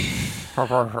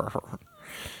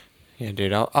 Yeah,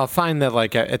 dude. I'll find that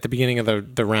like at the beginning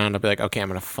of the round, I'll be like, okay, I'm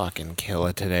gonna fucking kill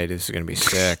it today. This is gonna be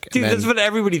sick. Dude, And that's then, what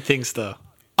everybody thinks, though.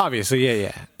 obviously,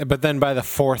 yeah. But then by the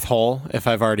fourth hole, if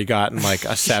I've already gotten like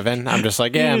a 7, I'm just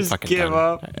like, yeah, I'm just fucking give done.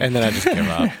 up. And then I just give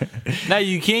up. No,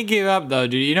 you can't give up, though,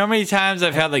 dude. You know how many times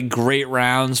I've had like great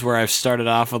rounds where I've started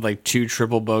off with like 2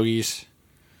 triple bogeys?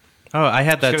 Oh, I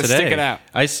had that Just today. gonna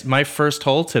stick it out. My first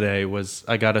hole today was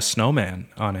I got a snowman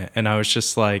on it, and I was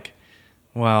just like,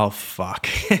 well, fuck.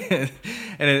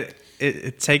 And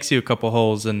it takes you a couple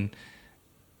holes, and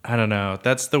I don't know.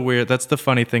 That's the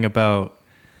funny thing about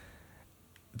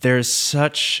there's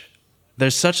such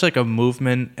like a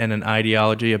movement and an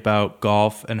ideology about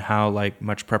golf and how like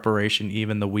much preparation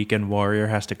even the weekend warrior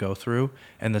has to go through,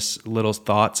 and this little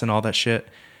thoughts and all that shit.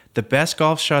 The best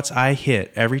golf shots I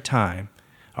hit every time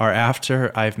are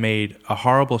after I've made a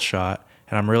horrible shot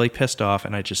and I'm really pissed off,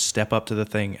 and I just step up to the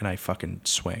thing and I fucking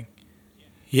swing.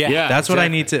 Yeah, That's what I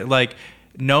exactly. need to, like,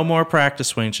 no more practice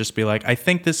swings. Just be like, I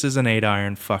think this is an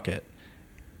 8-iron, fuck it.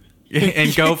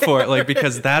 And go for it, like,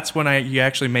 because that's when you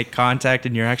actually make contact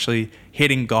and you're actually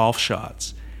hitting golf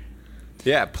shots.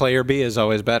 Yeah, player B is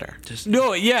always better.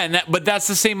 No, yeah, but that's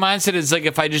the same mindset as like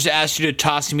if I just asked you to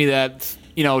toss me that,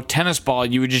 tennis ball,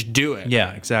 you would just do it.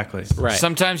 Yeah, exactly. Right.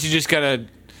 Sometimes you just gotta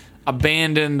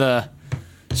abandon the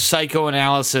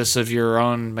psychoanalysis of your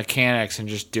own mechanics and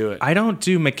just do it. I don't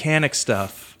do mechanic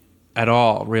stuff at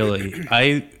all, really.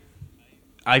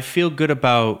 I feel good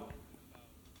about,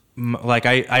 like,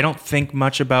 I don't think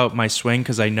much about my swing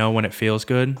because I know when it feels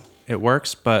good, it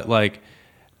works. But like,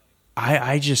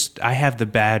 I have the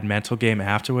bad mental game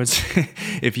afterwards.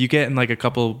 If you get in like a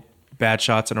couple bad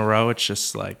shots in a row, it's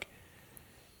just like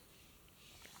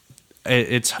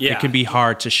it can be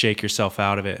hard to shake yourself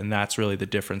out of it, and that's really the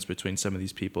difference between some of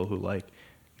these people who like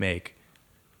make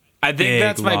I think big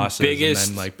that's my losses biggest.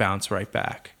 and then like bounce right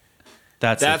back.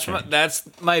 That's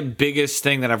my biggest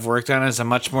thing that I've worked on is a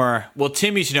much more. Well,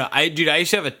 Tim used to know. I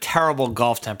used to have a terrible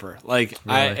golf temper. Like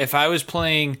if I was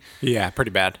playing Yeah,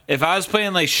 pretty bad. if I was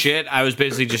playing like shit, I was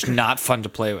basically just not fun to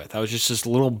play with. I was just this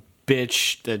little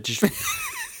bitch that just.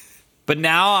 But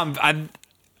now I'm, and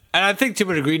I think Tim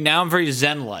would agree. Now I'm very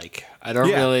zen-like. I don't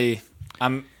really.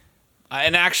 And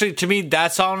actually, to me,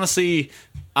 that's honestly,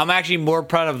 I'm actually more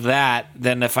proud of that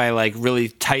than if I like really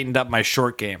tightened up my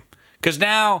short game. Because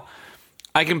now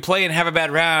I can play and have a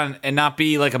bad round and not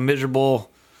be like a miserable,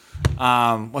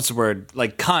 what's the word?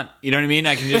 Like cunt. You know what I mean?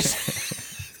 I can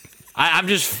just, I'm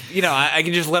just, I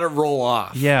can just let it roll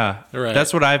off. Yeah, Right.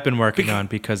 that's what I've been working on,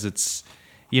 because it's,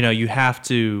 you have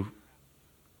to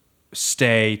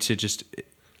stay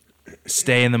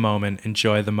in the moment,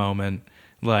 enjoy the moment.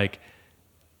 Like,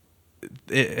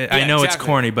 I know it's exactly.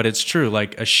 corny, but it's true.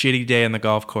 Like, a shitty day on the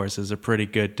golf course is a pretty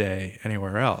good day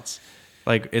anywhere else.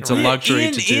 Like, it's a luxury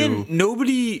and, to do. and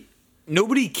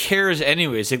nobody cares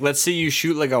anyways. Like, let's say you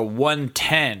shoot like a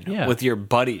 110 with your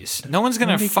buddies. No one's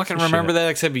gonna Nobody gives fucking a remember shit. that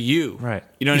except you. Right.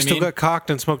 You know You what I still mean? got cocked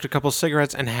and smoked a couple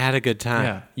cigarettes and had a good time.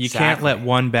 Yeah, you can't let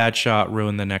one bad shot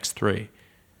ruin the next 3.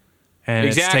 And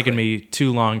it's Exactly. taken me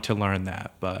too long to learn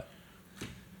that, but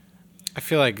I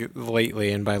feel like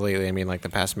lately, and by lately I mean like the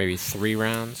past maybe 3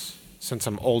 rounds, since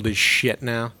I'm old as shit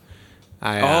now.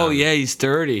 He's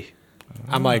 30.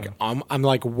 I'm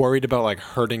like worried about like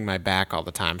hurting my back all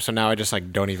the time. So now I just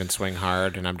like don't even swing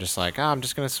hard, and I'm just like, I'm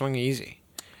just gonna swing easy.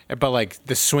 But like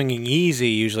the swinging easy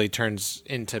usually turns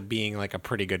into being like a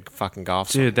pretty good fucking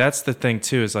golf swing. dude, that's the thing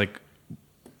too, is like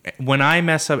when I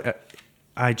mess up,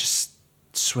 I just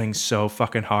swing so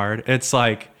fucking hard. It's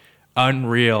like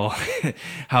unreal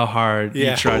how hard you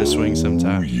Yeah. try to swing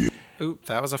sometimes. Oop,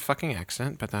 that was a fucking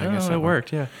accent, but I Oh, guess it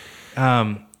worked, yeah.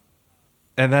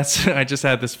 And that's, I just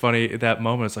had that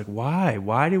moment. It's like,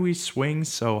 why do we swing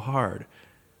so hard?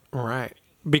 Right.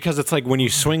 Because it's like when you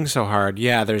swing so hard,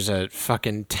 yeah, there's a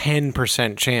fucking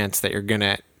 10% chance that you're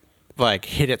gonna like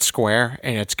hit it square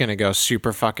and it's gonna go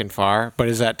super fucking far. But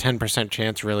is that 10%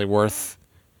 chance really worth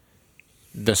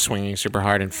the swinging super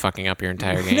hard and fucking up your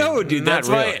entire game? No, dude, Not that's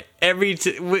really.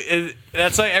 why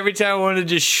that's why every time I want to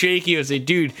just shake you and say,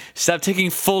 dude, stop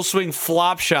taking full swing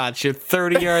flop shots. You're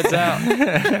 30 yards out.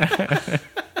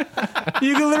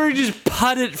 You can literally just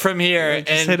putt it from here and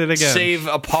hit it again. save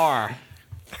a par.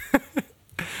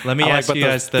 Let me ask but you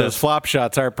guys those this. flop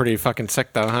shots are pretty fucking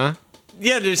sick though, huh?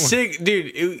 Yeah, they're sick,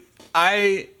 dude.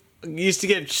 I used to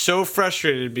get so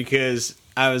frustrated because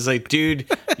I was like, dude,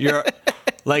 you're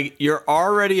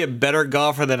already a better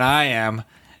golfer than I am,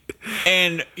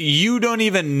 and you don't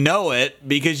even know it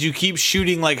because you keep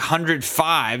shooting like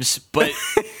 105s, but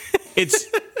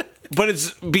but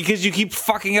it's because you keep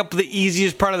fucking up the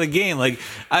easiest part of the game. Like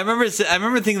I remember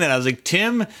thinking that I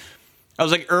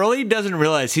was like, Early doesn't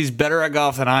realize he's better at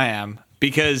golf than I am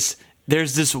because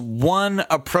there's this one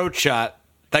approach shot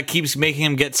that keeps making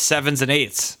him get 7s and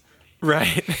 8s.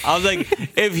 Right. I was like,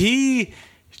 if he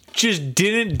just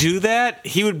didn't do that,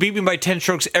 he would beat me by 10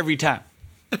 strokes every time.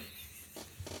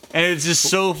 And it's just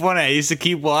so funny. I used to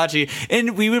keep watching.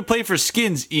 And we would play for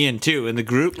skins, Ian, too, in the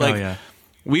group. Like,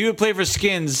 we would play for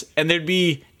skins, and there'd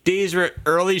be days where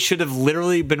Early should have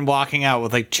literally been walking out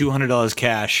with like $200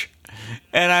 cash.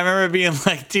 And I remember being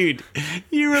like, dude,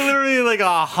 you were literally like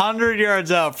 100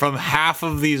 yards out from half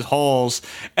of these holes,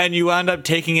 and you wound up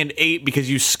taking an 8 because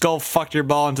you skull fucked your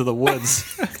ball into the woods.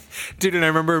 Dude, and I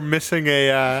remember missing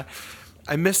I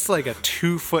missed like a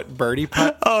 2-foot birdie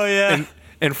putt. Oh, yeah.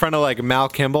 In front of like Mal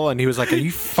Kimball, and he was like, "Are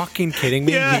you fucking kidding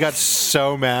me?" Yeah. He got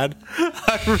so mad.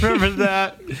 I remember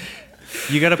that.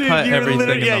 You got to putt you were everything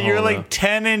in the hole. you were like though.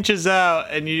 10 inches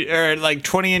out, or like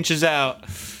 20 inches out.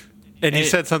 And he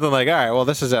said something like, "All right, well,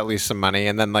 this is at least some money."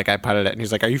 And then like I putted it, and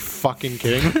he's like, "Are you fucking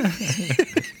kidding me?"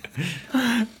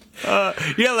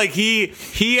 Yeah, like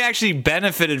he actually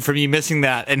benefited from you missing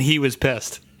that, and he was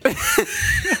pissed.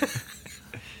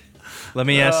 Let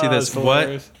me ask you this: that's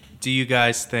hilarious. what do you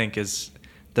guys think is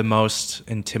the most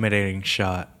intimidating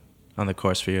shot on the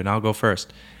course for you? And I'll go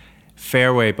first.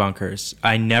 Fairway bunkers.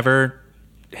 I never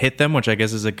hit them, which I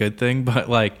guess is a good thing. But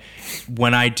like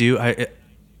when I do,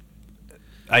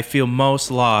 I feel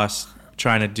most lost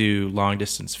trying to do long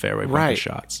distance fairway bunker Right.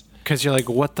 shots. Because you're like,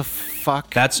 "What the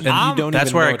fuck?" That's you don't that's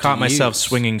even where know I what caught to myself use.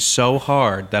 swinging so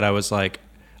hard that I was like,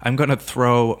 I'm gonna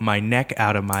throw my neck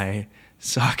out of my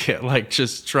socket, like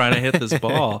just trying to hit this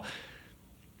ball.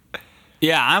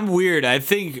 Yeah, I'm weird. I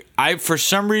think for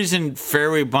some reason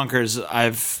fairway bunkers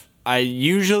I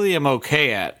usually am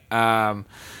okay at.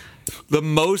 The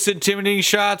most intimidating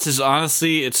shots is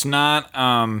honestly it's not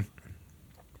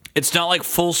like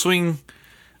full swing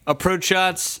approach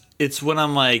shots. It's when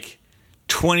I'm like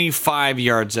 25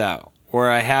 yards out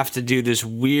where I have to do this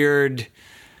weird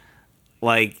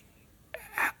like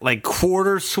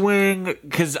quarter swing,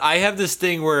 because I have this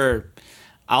thing where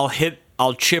I'll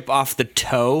chip off the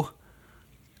toe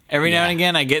every now and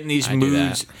again. I get in these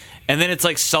moves, and then it's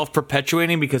like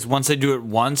self-perpetuating because once I do it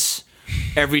once,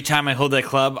 every time I hold that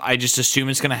club, I just assume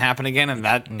it's going to happen again,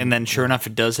 and then sure enough,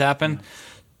 it does happen.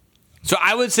 So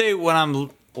I would say when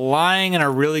I'm lying in a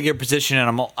really good position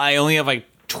and I only have like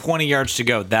 20 yards to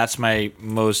go, that's my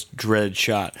most dreaded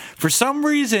shot. For some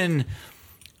reason,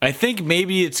 I think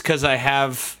maybe it's because I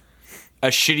have a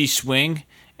shitty swing,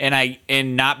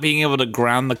 and not being able to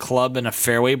ground the club in a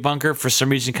fairway bunker for some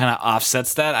reason kind of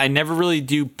offsets that. I never really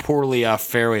do poorly off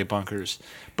fairway bunkers,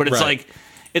 but it's Right.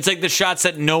 it's like the shots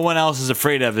that no one else is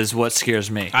afraid of is what scares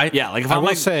me.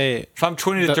 If I'm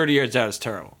 20 to 30 yards out, it's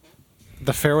terrible.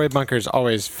 The fairway bunkers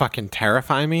always fucking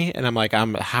terrify me, and I'm like,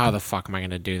 how the fuck am I going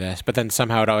to do this? But then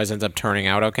somehow it always ends up turning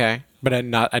out okay. But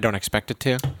I don't expect it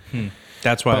to.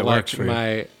 That's why But it like works for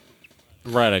you.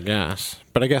 Right, I guess.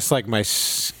 But I guess like my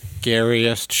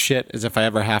scariest shit is if I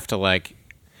ever have to like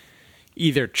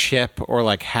either chip or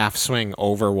like half swing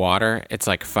over water. It's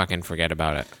like fucking forget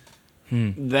about it.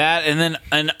 That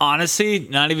and honestly,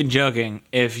 not even joking.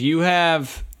 If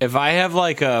I have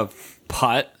like a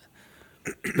putt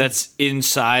that's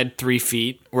inside 3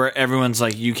 feet where everyone's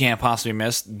like, you can't possibly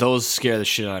miss, those scare the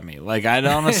shit out of me. Like I'd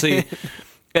honestly,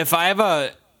 if I have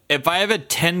a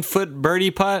 10-foot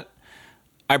birdie putt,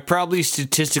 I probably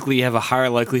statistically have a higher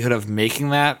likelihood of making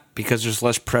that because there's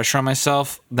less pressure on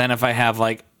myself than if I have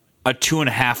like a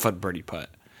 2.5-foot birdie putt.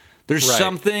 There's Right.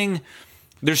 something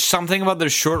about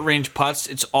those short range putts.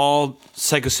 It's all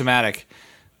psychosomatic,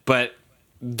 but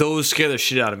those scare the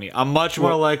shit out of me. I'm much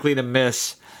more likely to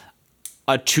miss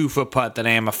a 2-foot putt than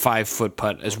I am a 5-foot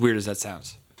putt, as weird as that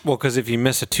sounds. Well, because if you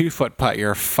miss a 2-foot putt,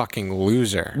 you're a fucking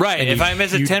loser. Right. And If you- I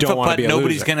miss a you 10-foot don't wanna putt, be a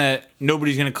nobody's loser.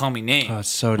 gonna call me names. Oh, it's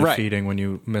so Right. defeating when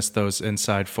you miss those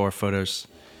inside 4-footers.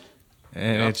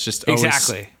 And it's just always,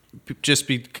 Exactly. just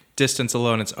be distance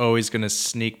alone. It's always going to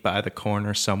sneak by the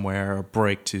corner somewhere or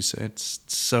break too. It's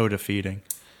so defeating.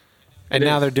 And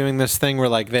now they're doing this thing where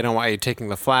like they don't want you taking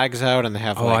the flags out, and they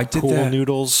have like pool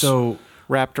noodles So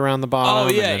wrapped around the bottom.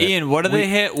 Oh yeah, and then Ian. What do they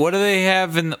have? What do they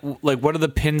have in like? What are the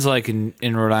pins like in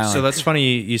Rhode Island? So that's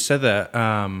funny you said that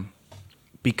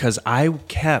because I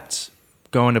kept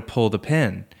going to pull the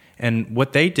pin, and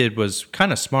what they did was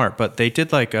kind of smart. But they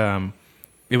did like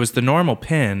it was the normal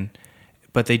pin,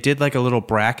 but they did like a little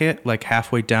bracket like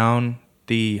halfway down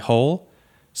the hole,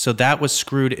 so that was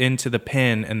screwed into the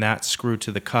pin, and that screwed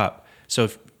to the cup. So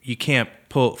if you can't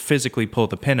physically pull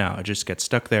the pin out. It just gets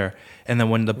stuck there. And then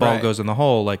when the ball Right. goes in the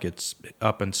hole, like it's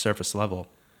up in surface level.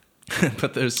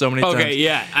 But there's so many times. Okay,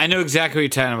 yeah, I know exactly what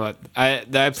you're talking about.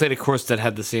 I played a course that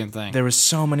had the same thing. There was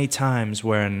so many times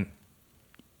when,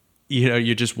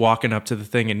 you're just walking up to the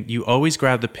thing and you always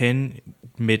grab the pin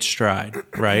mid-stride,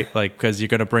 right? Like, because you're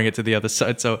going to bring it to the other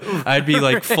side. So I'd be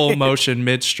like full motion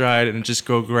mid-stride and just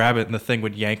go grab it and the thing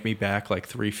would yank me back like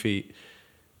 3 feet.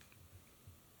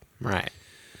 Right.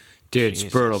 Dude, it's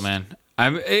brutal, man.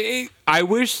 I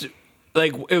wish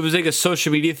like it was like a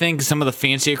social media thing because some of the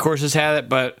fancier courses had it,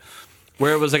 but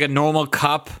where it was like a normal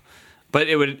cup, but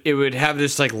it would have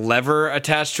this like lever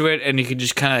attached to it, and you could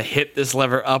just kind of hit this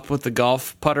lever up with the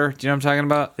golf putter. Do you know what I'm talking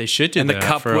about? They should do And the that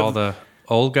cup for with- all the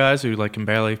old guys who like can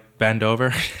barely bend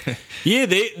over. Yeah,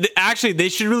 they actually they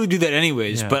should really do that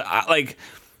anyways. Yeah. But like,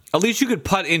 at least you could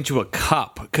putt into a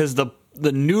cup because the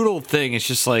noodle thing is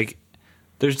just like.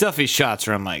 There's definitely shots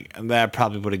where I'm like, that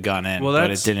probably would have gone in, Well, but it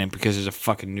that's- didn't because there's a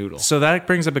fucking noodle. So that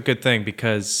brings up a good thing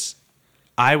because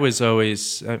I was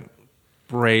always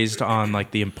raised on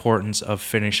like the importance of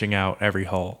finishing out every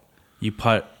hole. You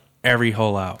putt every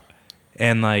hole out,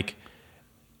 and like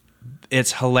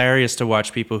it's hilarious to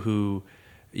watch people who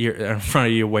you're in front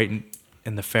of you waiting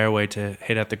in the fairway to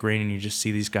hit at the green, and you just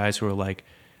see these guys who are like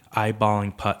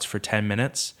eyeballing putts for 10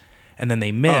 minutes, and then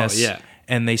they miss. Oh, yeah.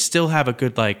 And they still have a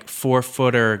good like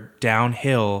 4-footer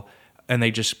downhill, and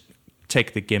they just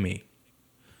take the gimme.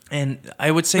 And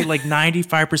I would say like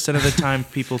 95% of the time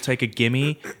people take a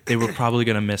gimme, they were probably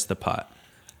going to miss the putt.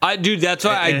 Dude, that's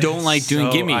why I don't like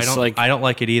doing So gimmies. I don't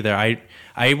like it either.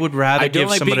 I would rather I don't give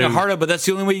like somebody being a hardo, but that's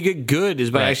the only way you get good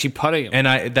is by Right. actually putting them.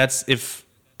 And that's if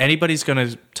anybody's going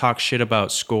to talk shit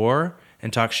about score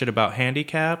and talk shit about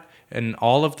handicap and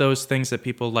all of those things that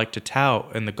people like to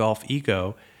tout in the golf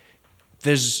ego,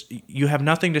 you have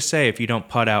nothing to say if you don't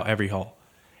putt out every hole.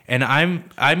 And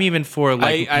I'm even for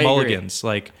like I agree. mulligans.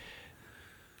 Like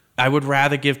I would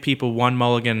rather give people one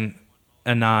mulligan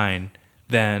a 9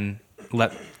 than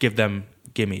give them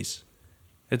gimmies.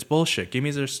 It's bullshit.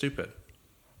 Gimmies are stupid.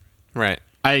 Right.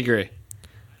 I agree.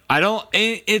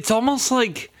 It's almost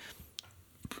like,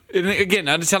 and again,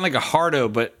 not to sound like a hardo,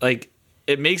 but like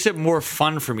it makes it more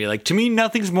fun for me. Like to me,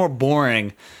 nothing's more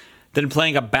boring than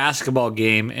playing a basketball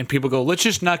game and people go, let's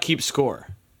just not keep score.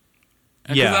 And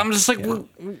 'cause Yeah. I'm just like,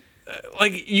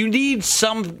 like you need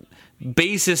some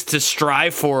basis to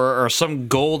strive for or some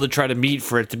goal to try to meet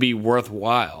for it to be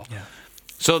worthwhile. Yeah.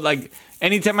 So like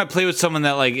anytime I play with someone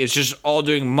that like is just all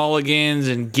doing mulligans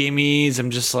and gimmies, I'm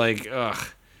just like, ugh,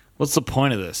 what's the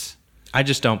point of this? I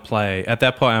just don't play. At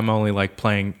that point, I'm only like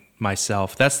playing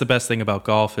myself. That's the best thing about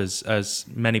golf is as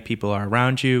many people are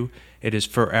around you, it is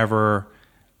forever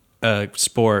a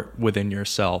sport within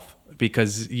yourself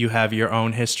because you have your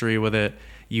own history with it.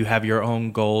 You have your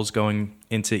own goals going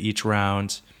into each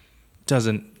round.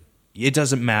 It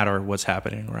doesn't matter what's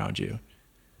happening around you.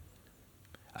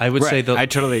 I would say I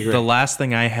totally agree. The last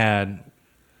thing I had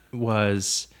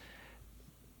was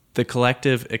the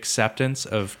collective acceptance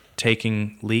of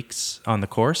taking leaks on the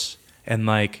course and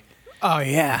like Oh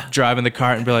yeah. driving the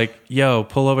cart and be like, yo,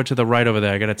 pull over to the right over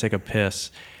there. I got to take a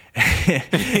piss.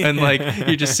 And like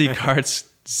you just see carts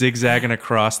zigzagging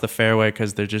across the fairway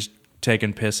because they're just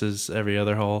taking pisses every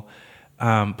other hole.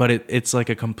 But it's like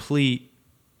a complete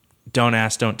don't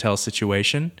ask, don't tell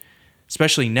situation,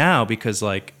 especially now because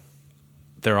like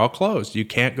they're all closed. You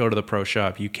can't go to the pro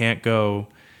shop. You can't go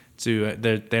to,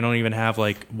 they don't even have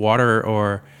like water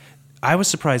or I was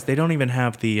surprised they don't even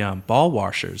have the ball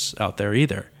washers out there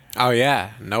either. Oh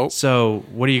yeah. Nope. So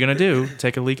what are you going to do?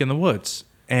 Take a leak in the woods.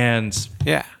 And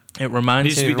Yeah. it reminds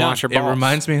Needs to be me. done. Wash your It balls.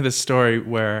 reminds me of the story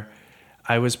where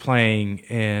I was playing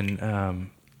in.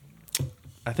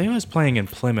 I think I was playing in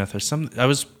Plymouth or some. I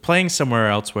was playing somewhere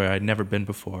else where I'd never been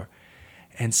before,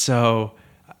 and so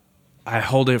I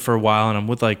hold it for a while, and I'm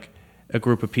with like a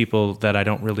group of people that I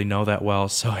don't really know that well.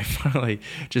 So I finally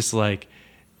just like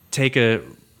take a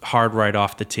hard right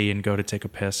off the tee and go to take a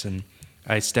piss, and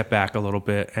I step back a little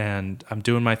bit, and I'm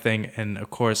doing my thing, and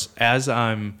of course, as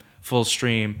I'm full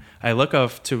stream, I look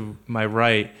off to my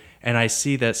right, and I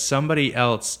see that somebody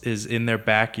else is in their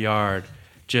backyard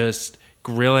just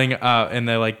grilling up, and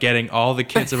they're like getting all the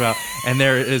kids about, and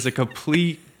there is a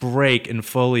complete break in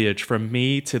foliage from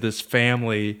me to this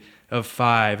family of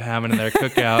 5 having their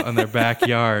cookout in their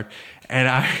backyard, and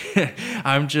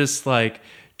I'm just like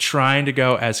trying to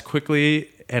go as quickly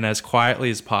and as quietly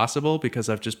as possible because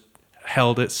I've just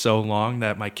held it so long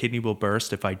that my kidney will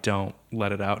burst if I don't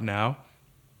let it out now.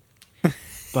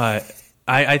 But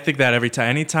I think that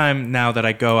anytime now that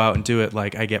I go out and do it,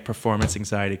 like I get performance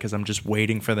anxiety because I'm just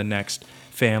waiting for the next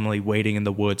family waiting in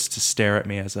the woods to stare at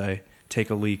me as I take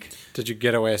a leak. Did you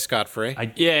get away scot-free?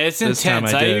 Yeah, it's This time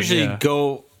intense. I I did, usually yeah.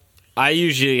 go. I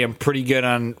usually am pretty good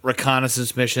on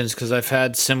reconnaissance missions because I've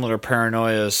had similar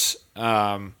paranoias.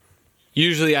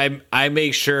 Usually, I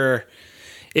make sure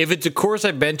if it's a course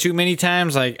I've been to many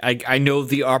times, I know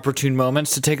the opportune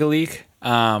moments to take a leak.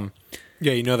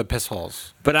 Yeah, you know the piss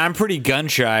holes. But I'm pretty gun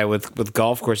shy with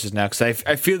golf courses now because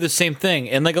I feel the same thing.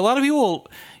 And like a lot of people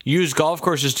use golf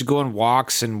courses to go on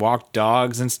walks and walk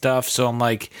dogs and stuff. So I'm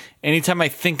like, anytime I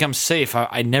think I'm safe,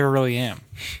 I never really am.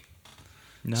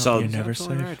 No, So- you're never That's all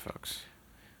safe. right, folks.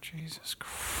 Jesus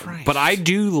Christ. But I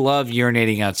do love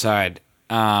urinating outside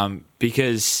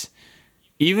because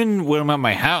even when I'm at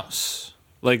my house,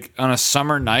 like on a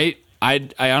summer night, I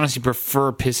honestly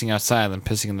prefer pissing outside than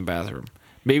pissing in the bathroom.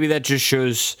 Maybe that just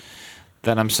shows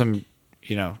that I'm some,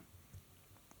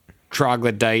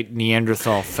 troglodyte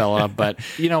Neanderthal fella, but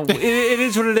it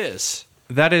is what it is.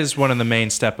 That is one of the main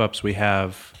step ups we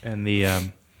have in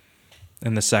the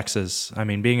sexes. I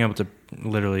mean, being able to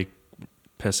literally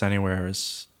piss anywhere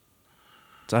it's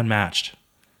unmatched.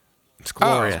 It's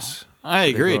glorious. I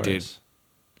agree, dude. Glorious.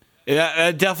 Yeah,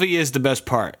 that definitely is the best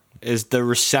part. Is the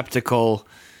receptacle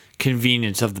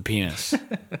convenience of the penis.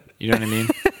 You know what I mean?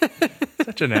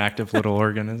 Such an active little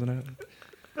organ, isn't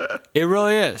it? It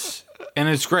really is, and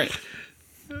it's great.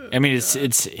 I mean,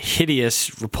 it's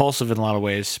hideous, repulsive in a lot of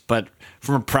ways, but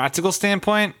from a practical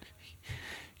standpoint,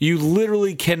 you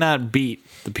literally cannot beat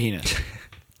the penis.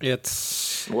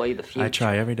 It's Boy, the future. I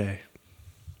try every day.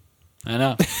 I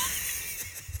know.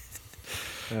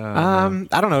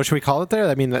 I don't know. Should we call it there?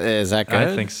 I mean, is that good?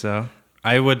 I think so.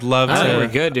 I would love I think to. we're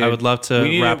good, dude. I would love to We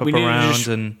need wrap to- up we need to around just-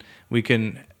 and we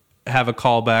can have a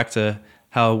call back to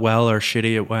how well or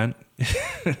shitty it went.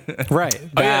 Right.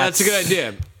 Oh yeah, that's a good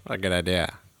idea. A good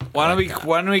idea. Why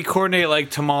don't we coordinate like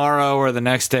tomorrow or the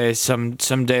next day, some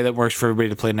day that works for everybody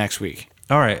to play next week?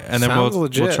 All right, and then Sounds we'll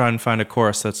legit. try and find a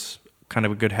course that's kind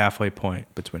of a good halfway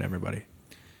point between everybody.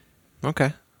 Okay.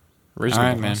 All Reasonable.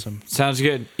 right, man. Awesome. Sounds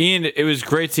good. Ian, it was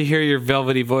great to hear your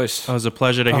velvety voice. It was a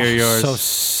pleasure to hear yours. So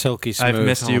silky smooth. I've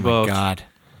missed oh you my both. God.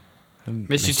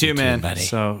 Miss you too, man. buddy.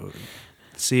 So,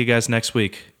 see you guys next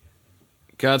week.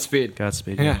 Godspeed.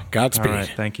 Godspeed. Yeah, Godspeed. All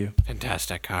right, thank you.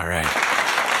 Fantastic. All right.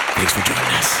 Thanks for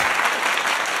joining us.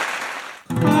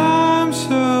 I'm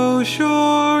so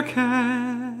sure can.